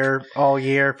single deer all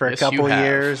year for a couple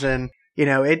years. And,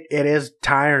 it is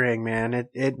tiring, man.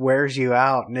 It wears you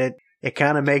out and it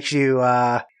kind of makes you,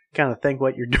 kind of think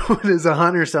what you're doing as a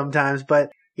hunter sometimes.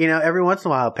 But, every once in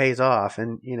a while it pays off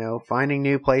and, finding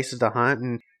new places to hunt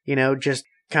and, just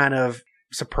kind of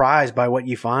surprised by what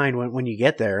you find when you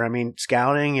get there. I mean,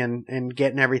 scouting and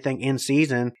getting everything in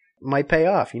season might pay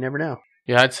off. You never know.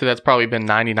 Yeah, I'd say that's probably been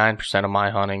 99% of my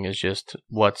hunting is just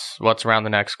what's around the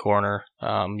next corner.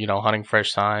 Hunting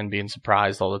fresh sign, being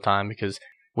surprised all the time because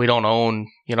we don't own,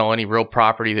 any real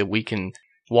property that we can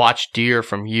watch deer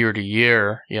from year to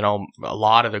year. A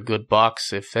lot of the good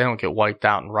bucks, if they don't get wiped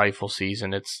out in rifle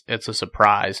season, it's a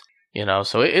surprise.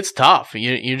 So it's tough.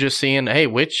 You're just seeing, hey,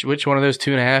 which one of those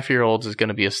 2.5-year-olds is going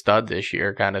to be a stud this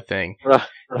year, kind of thing. Right.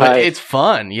 But it's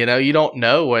fun. You don't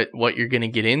know what you're going to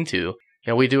get into.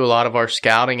 We do a lot of our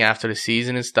scouting after the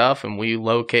season and stuff, and we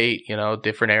locate,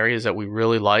 different areas that we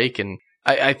really like. And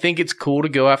I think it's cool to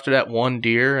go after that one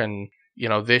deer. And,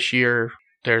 this year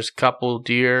there's a couple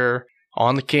deer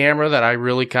on the camera that I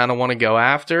really kind of want to go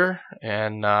after.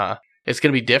 And it's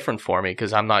going to be different for me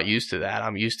because I'm not used to that.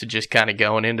 I'm used to just kind of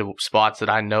going into spots that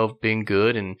I know have been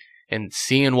good and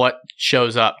seeing what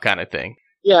shows up kind of thing.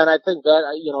 Yeah, and I think that,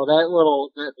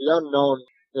 the unknown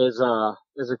is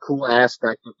a cool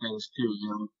aspect of things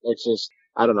too, It's just,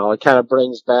 I don't know, it kind of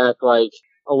brings back like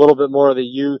a little bit more of the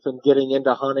youth and getting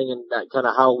into hunting and that kind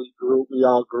of how we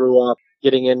all grew up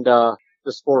getting into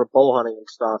the sport of bow hunting and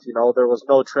stuff. There was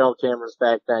no trail cameras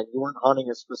back then. You weren't hunting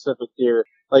a specific deer.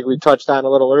 Like we touched on a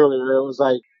little earlier, it was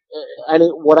like,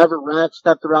 whatever rat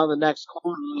stepped around the next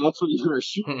corner, that's what you were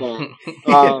shooting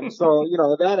at. So,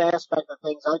 that aspect of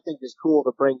things I think is cool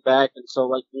to bring back. And so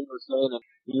like you were saying, and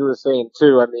you were saying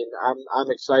too, I mean, I'm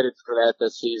excited for that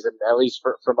this season, at least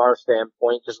from our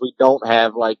standpoint, because we don't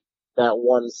have like that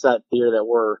one set deer that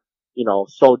we're,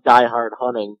 so diehard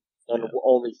hunting and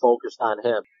only focused on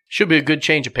him. Should be a good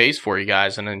change of pace for you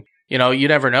guys. And then, you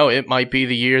never know. It might be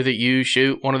the year that you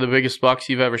shoot one of the biggest bucks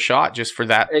you've ever shot just for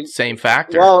that same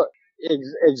factor. Well,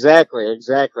 exactly.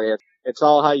 It's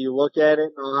all how you look at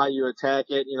it and all how you attack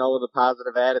it, with a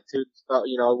positive attitude.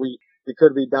 We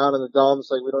could be down in the dumps,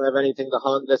 like we don't have anything to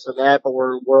hunt, this and that, but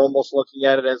we're almost looking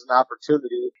at it as an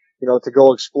opportunity, to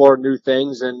go explore new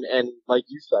things. And like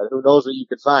you said, who knows what you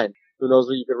could find? Who knows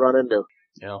what you could run into?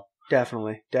 Yeah.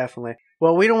 Definitely.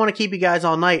 Well, we don't want to keep you guys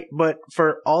all night, but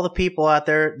for all the people out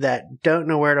there that don't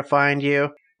know where to find you,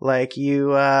 like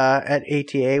you at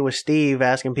ATA with Steve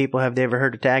asking people have they ever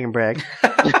heard of Tag and Brag.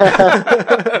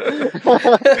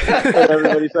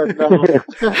 Everybody says no.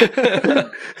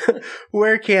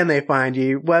 Where can they find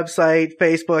you? Website,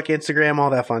 Facebook, Instagram,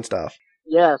 all that fun stuff.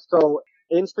 Yeah, so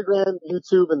Instagram,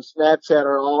 YouTube, and Snapchat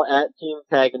are all at Team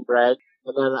Tag and Brag.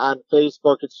 And then on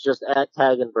Facebook, it's just at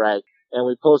Tag and Brag. And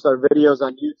we post our videos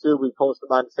on YouTube. We post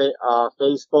them on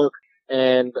Facebook.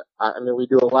 And, we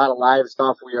do a lot of live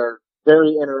stuff. We are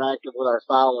very interactive with our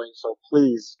following. So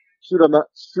please shoot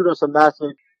us a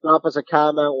message, drop us a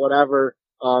comment, whatever.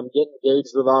 Get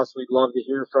engaged with us. We'd love to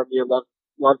hear from you.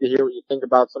 Love to hear what you think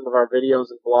about some of our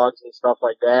videos and blogs and stuff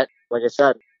like that. Like I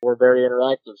said, we're very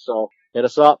interactive. So hit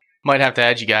us up. Might have to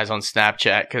add you guys on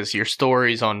Snapchat because your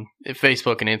stories on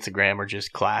Facebook and Instagram are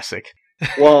just classic.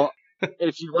 Well,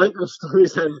 if you like the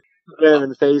stories on Instagram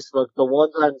and Facebook, the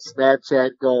ones on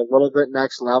Snapchat go a little bit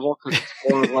next level because it's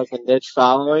more of like a niche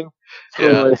following.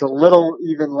 So it's a little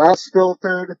even less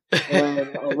filtered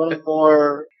and a little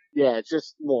more,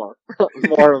 just more.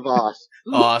 More of us.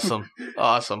 Awesome.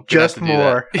 Just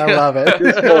more. I love it.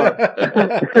 Just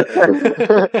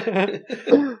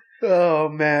more. Oh,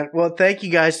 man. Well, thank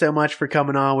you guys so much for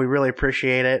coming on. We really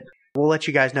appreciate it. We'll let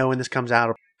you guys know when this comes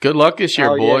out. Good luck this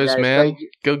year, boys, guys. man.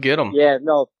 Go get them. Yeah,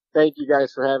 no, thank you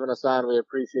guys for having us on. We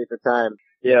appreciate the time.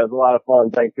 Yeah, it was a lot of fun.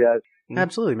 Thanks, guys.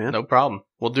 Absolutely, man. No problem.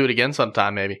 We'll do it again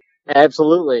sometime, maybe.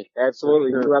 Absolutely.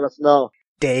 Sure. Let us know.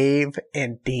 Dave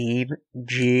and Dean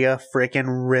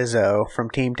Giarrizzo from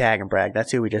Team Tag and Brag.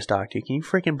 That's who we just talked to. Can you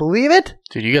freaking believe it?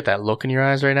 Dude, you got that look in your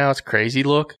eyes right now. It's a crazy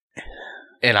look.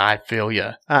 And I feel you.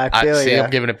 I feel you.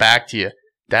 I'm giving it back to you.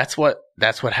 That's what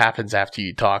happens after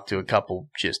you talk to a couple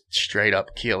just straight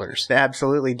up killers.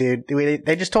 Absolutely, dude.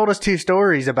 They just told us 2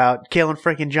 stories about killing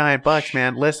freaking giant bucks,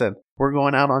 man. Listen, we're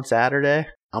going out on Saturday.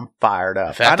 I'm fired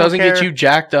up. If that doesn't get you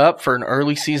jacked up for an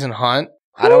early season hunt,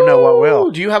 I don't know what will.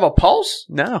 Do you have a pulse?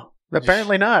 No,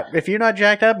 apparently not. If you're not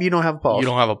jacked up, you don't have a pulse. You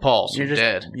don't have a pulse. You're just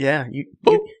dead. Yeah,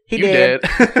 he dead.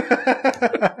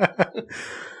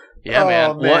 Yeah,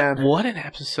 man. Man. What an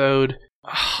episode.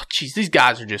 Oh, jeez, these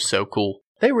guys are just so cool.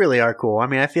 They really are cool. I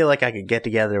mean, I feel like I could get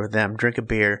together with them, drink a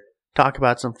beer, talk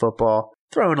about some football,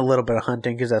 throw in a little bit of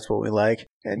hunting because that's what we like.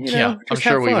 And, I'm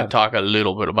sure we can talk a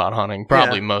little bit about hunting.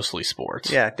 Probably mostly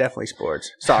sports. Yeah, definitely sports.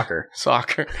 Soccer. So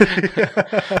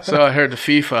I heard the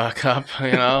FIFA Cup,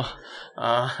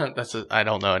 I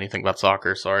don't know anything about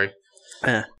soccer, sorry.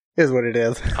 Is what it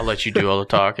is. I'll let you do all the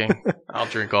talking. I'll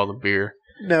drink all the beer.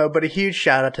 No, but a huge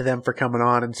shout out to them for coming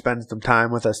on and spending some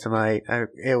time with us tonight.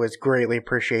 It was greatly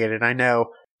appreciated. I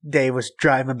know Dave was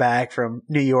driving back from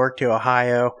New York to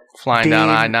Ohio. Flying down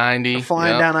I-90.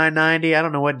 Down I-90. I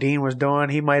don't know what Dean was doing.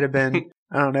 He might have been,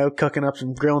 I don't know,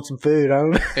 grilling some food. I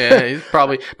don't know. Yeah, he's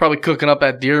probably cooking up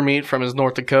that deer meat from his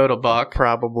North Dakota buck.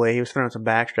 Probably. He was throwing some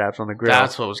backstraps on the grill.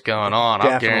 That's what was going on.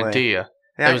 Definitely. I'll guarantee you.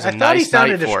 Yeah, I thought he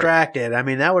sounded distracted. I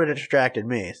mean, that would have distracted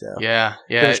me. So yeah.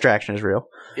 The distraction is real.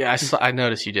 Yeah, I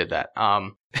noticed you did that.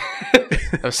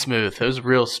 It was smooth. It was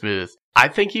real smooth. I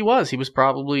think he was. He was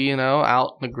probably,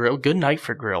 out in the grill. Good night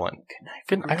for grilling.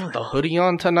 Good night. I got the hoodie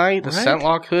on tonight, the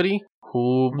Scentlock hoodie.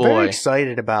 Oh, boy. I'm very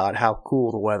excited about how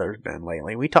cool the weather's been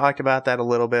lately. We talked about that a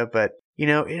little bit, but,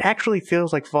 it actually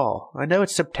feels like fall. I know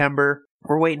it's September.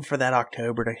 We're waiting for that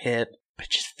October to hit, but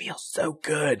it just feels so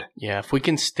good. Yeah, if we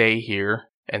can stay here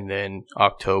and then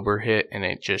October hit and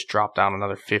it just dropped down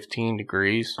another 15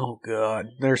 degrees. Oh, God.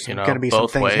 There's going to be some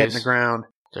things hitting the ground.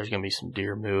 There's going to be some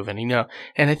deer moving,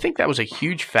 and I think that was a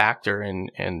huge factor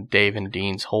in Dave and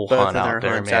Dean's whole hunt out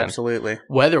there, man. Absolutely.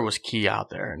 Weather was key out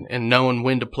there, and knowing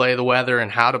when to play the weather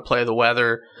and how to play the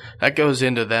weather, that goes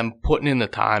into them putting in the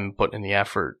time, putting in the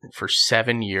effort for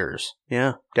 7 years.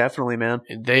 Yeah, definitely, man.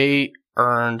 They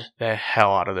earned the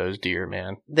hell out of those deer,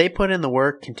 man. They put in the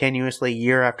work continuously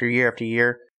year after year after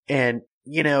year, and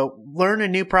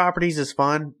learning new properties is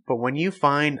fun, but when you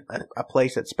find a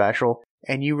place that's special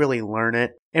and you really learn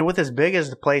it, and with as big as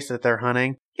the place that they're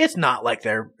hunting, it's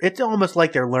almost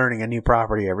like they're learning a new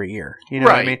property every year. You know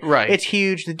what I mean? Right. It's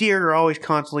huge. The deer are always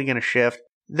constantly going to shift.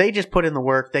 They just put in the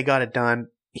work. They got it done.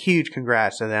 Huge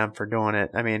congrats to them for doing it.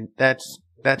 I mean, that's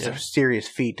a serious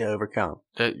feat to overcome.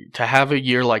 To have a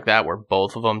year like that where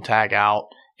both of them tag out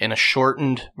in a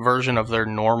shortened version of their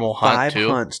normal hunt, 5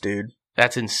 hunts, dude.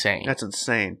 That's insane.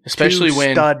 Especially 2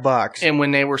 when stud bucks. And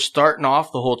when they were starting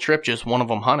off the whole trip, just one of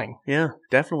them hunting. Yeah,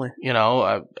 definitely.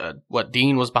 What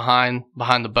Dean was behind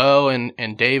the bow,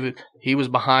 and David, he was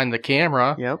behind the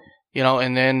camera. Yep.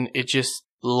 And then it just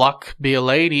luck be a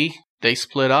lady. They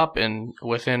split up, and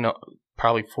within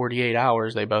probably 48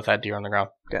 hours, they both had deer on the ground.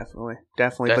 Definitely.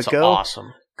 That's But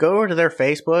awesome. Go over to their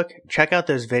Facebook, check out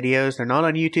those videos. They're not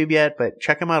on YouTube yet, but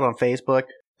check them out on Facebook.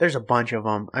 There's a bunch of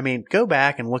them. I mean, go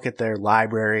back and look at their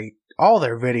library. All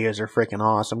their videos are freaking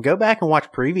awesome. Go back and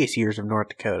watch previous years of North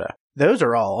Dakota. Those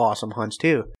are all awesome hunts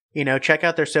too. You know, check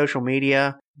out their social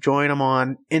media. Join them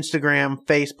on Instagram,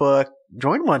 Facebook.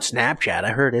 Join them on Snapchat.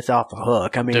 I heard it's off the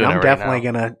hook. I mean, I'm definitely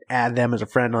going to add them as a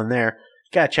friend on there.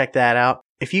 Got to check that out.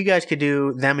 If you guys could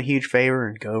do them a huge favor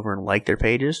and go over and like their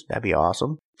pages, that'd be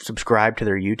awesome. Subscribe to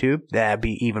their YouTube. That'd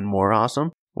be even more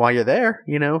awesome. While you're there,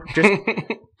 you know, just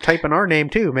type in our name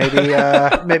too.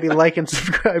 Maybe like and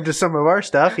subscribe to some of our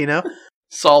stuff, you know.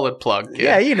 Solid plug, kid.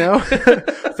 Yeah, you know.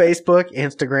 Facebook,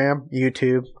 Instagram,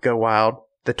 YouTube, go wild.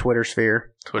 The Twitter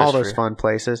sphere. All those fun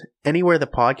places. Anywhere the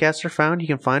podcasts are found, you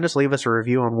can find us. Leave us a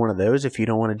review on one of those. If you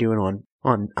don't want to do it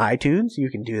on iTunes,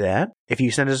 you can do that. If you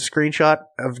send us a screenshot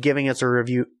of giving us a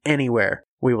review anywhere,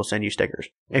 we will send you stickers.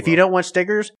 If you don't want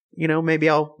stickers, you know, maybe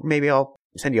I'll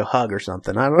send you a hug or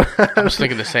something. I was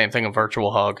thinking the same thing, a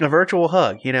virtual hug. A virtual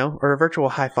hug, you know, or a virtual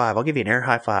high five. I'll give you an air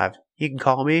high five. You can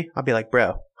call me. I'll be like,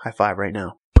 bro, high five right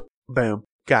now. Boom.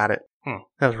 Got it.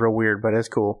 That was real weird, but it's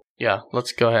cool. Yeah,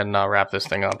 let's go ahead and wrap this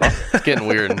thing up. It's getting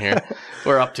weird in here.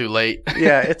 We're up too late.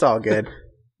 Yeah, it's all good.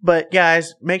 But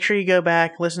guys, make sure you go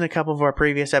back, listen to a couple of our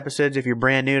previous episodes if you're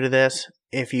brand new to this.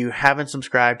 If you haven't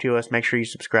subscribed to us, make sure you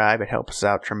subscribe. It helps us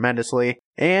out tremendously.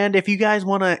 And if you guys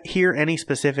want to hear any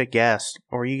specific guests,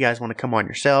 or you guys want to come on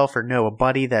yourself, or know a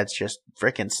buddy that's just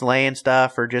freaking slaying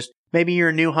stuff, or just maybe you're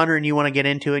a new hunter and you want to get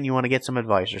into it and you want to get some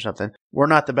advice or something. We're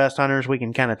not the best hunters. We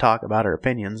can kind of talk about our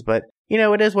opinions, but you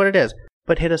know, it is what it is.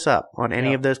 But hit us up on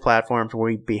any of those platforms.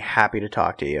 We'd be happy to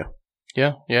talk to you.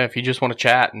 Yeah. If you just want to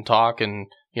chat and talk and,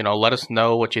 you know, let us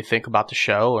know what you think about the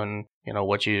show and, you know,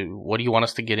 what do you want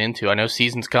us to get into? I know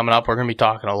season's coming up. We're going to be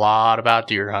talking a lot about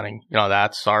deer hunting. You know,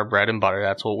 that's our bread and butter.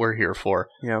 That's what we're here for.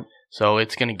 Yep. So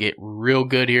it's going to get real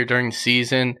good here during the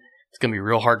season. It's going to be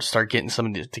real hard to start getting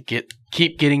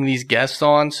keep getting these guests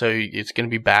on. So it's going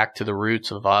to be back to the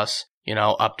roots of us, you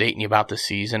know, updating you about the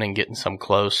season and getting some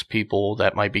close people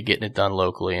that might be getting it done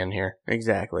locally in here.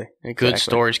 Exactly. Good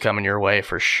stories coming your way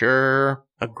for sure.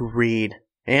 Agreed.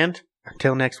 And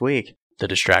until next week. The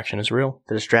distraction is real.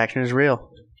 The distraction is real.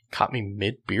 Caught me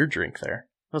mid-beer drink there.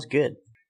 That was good.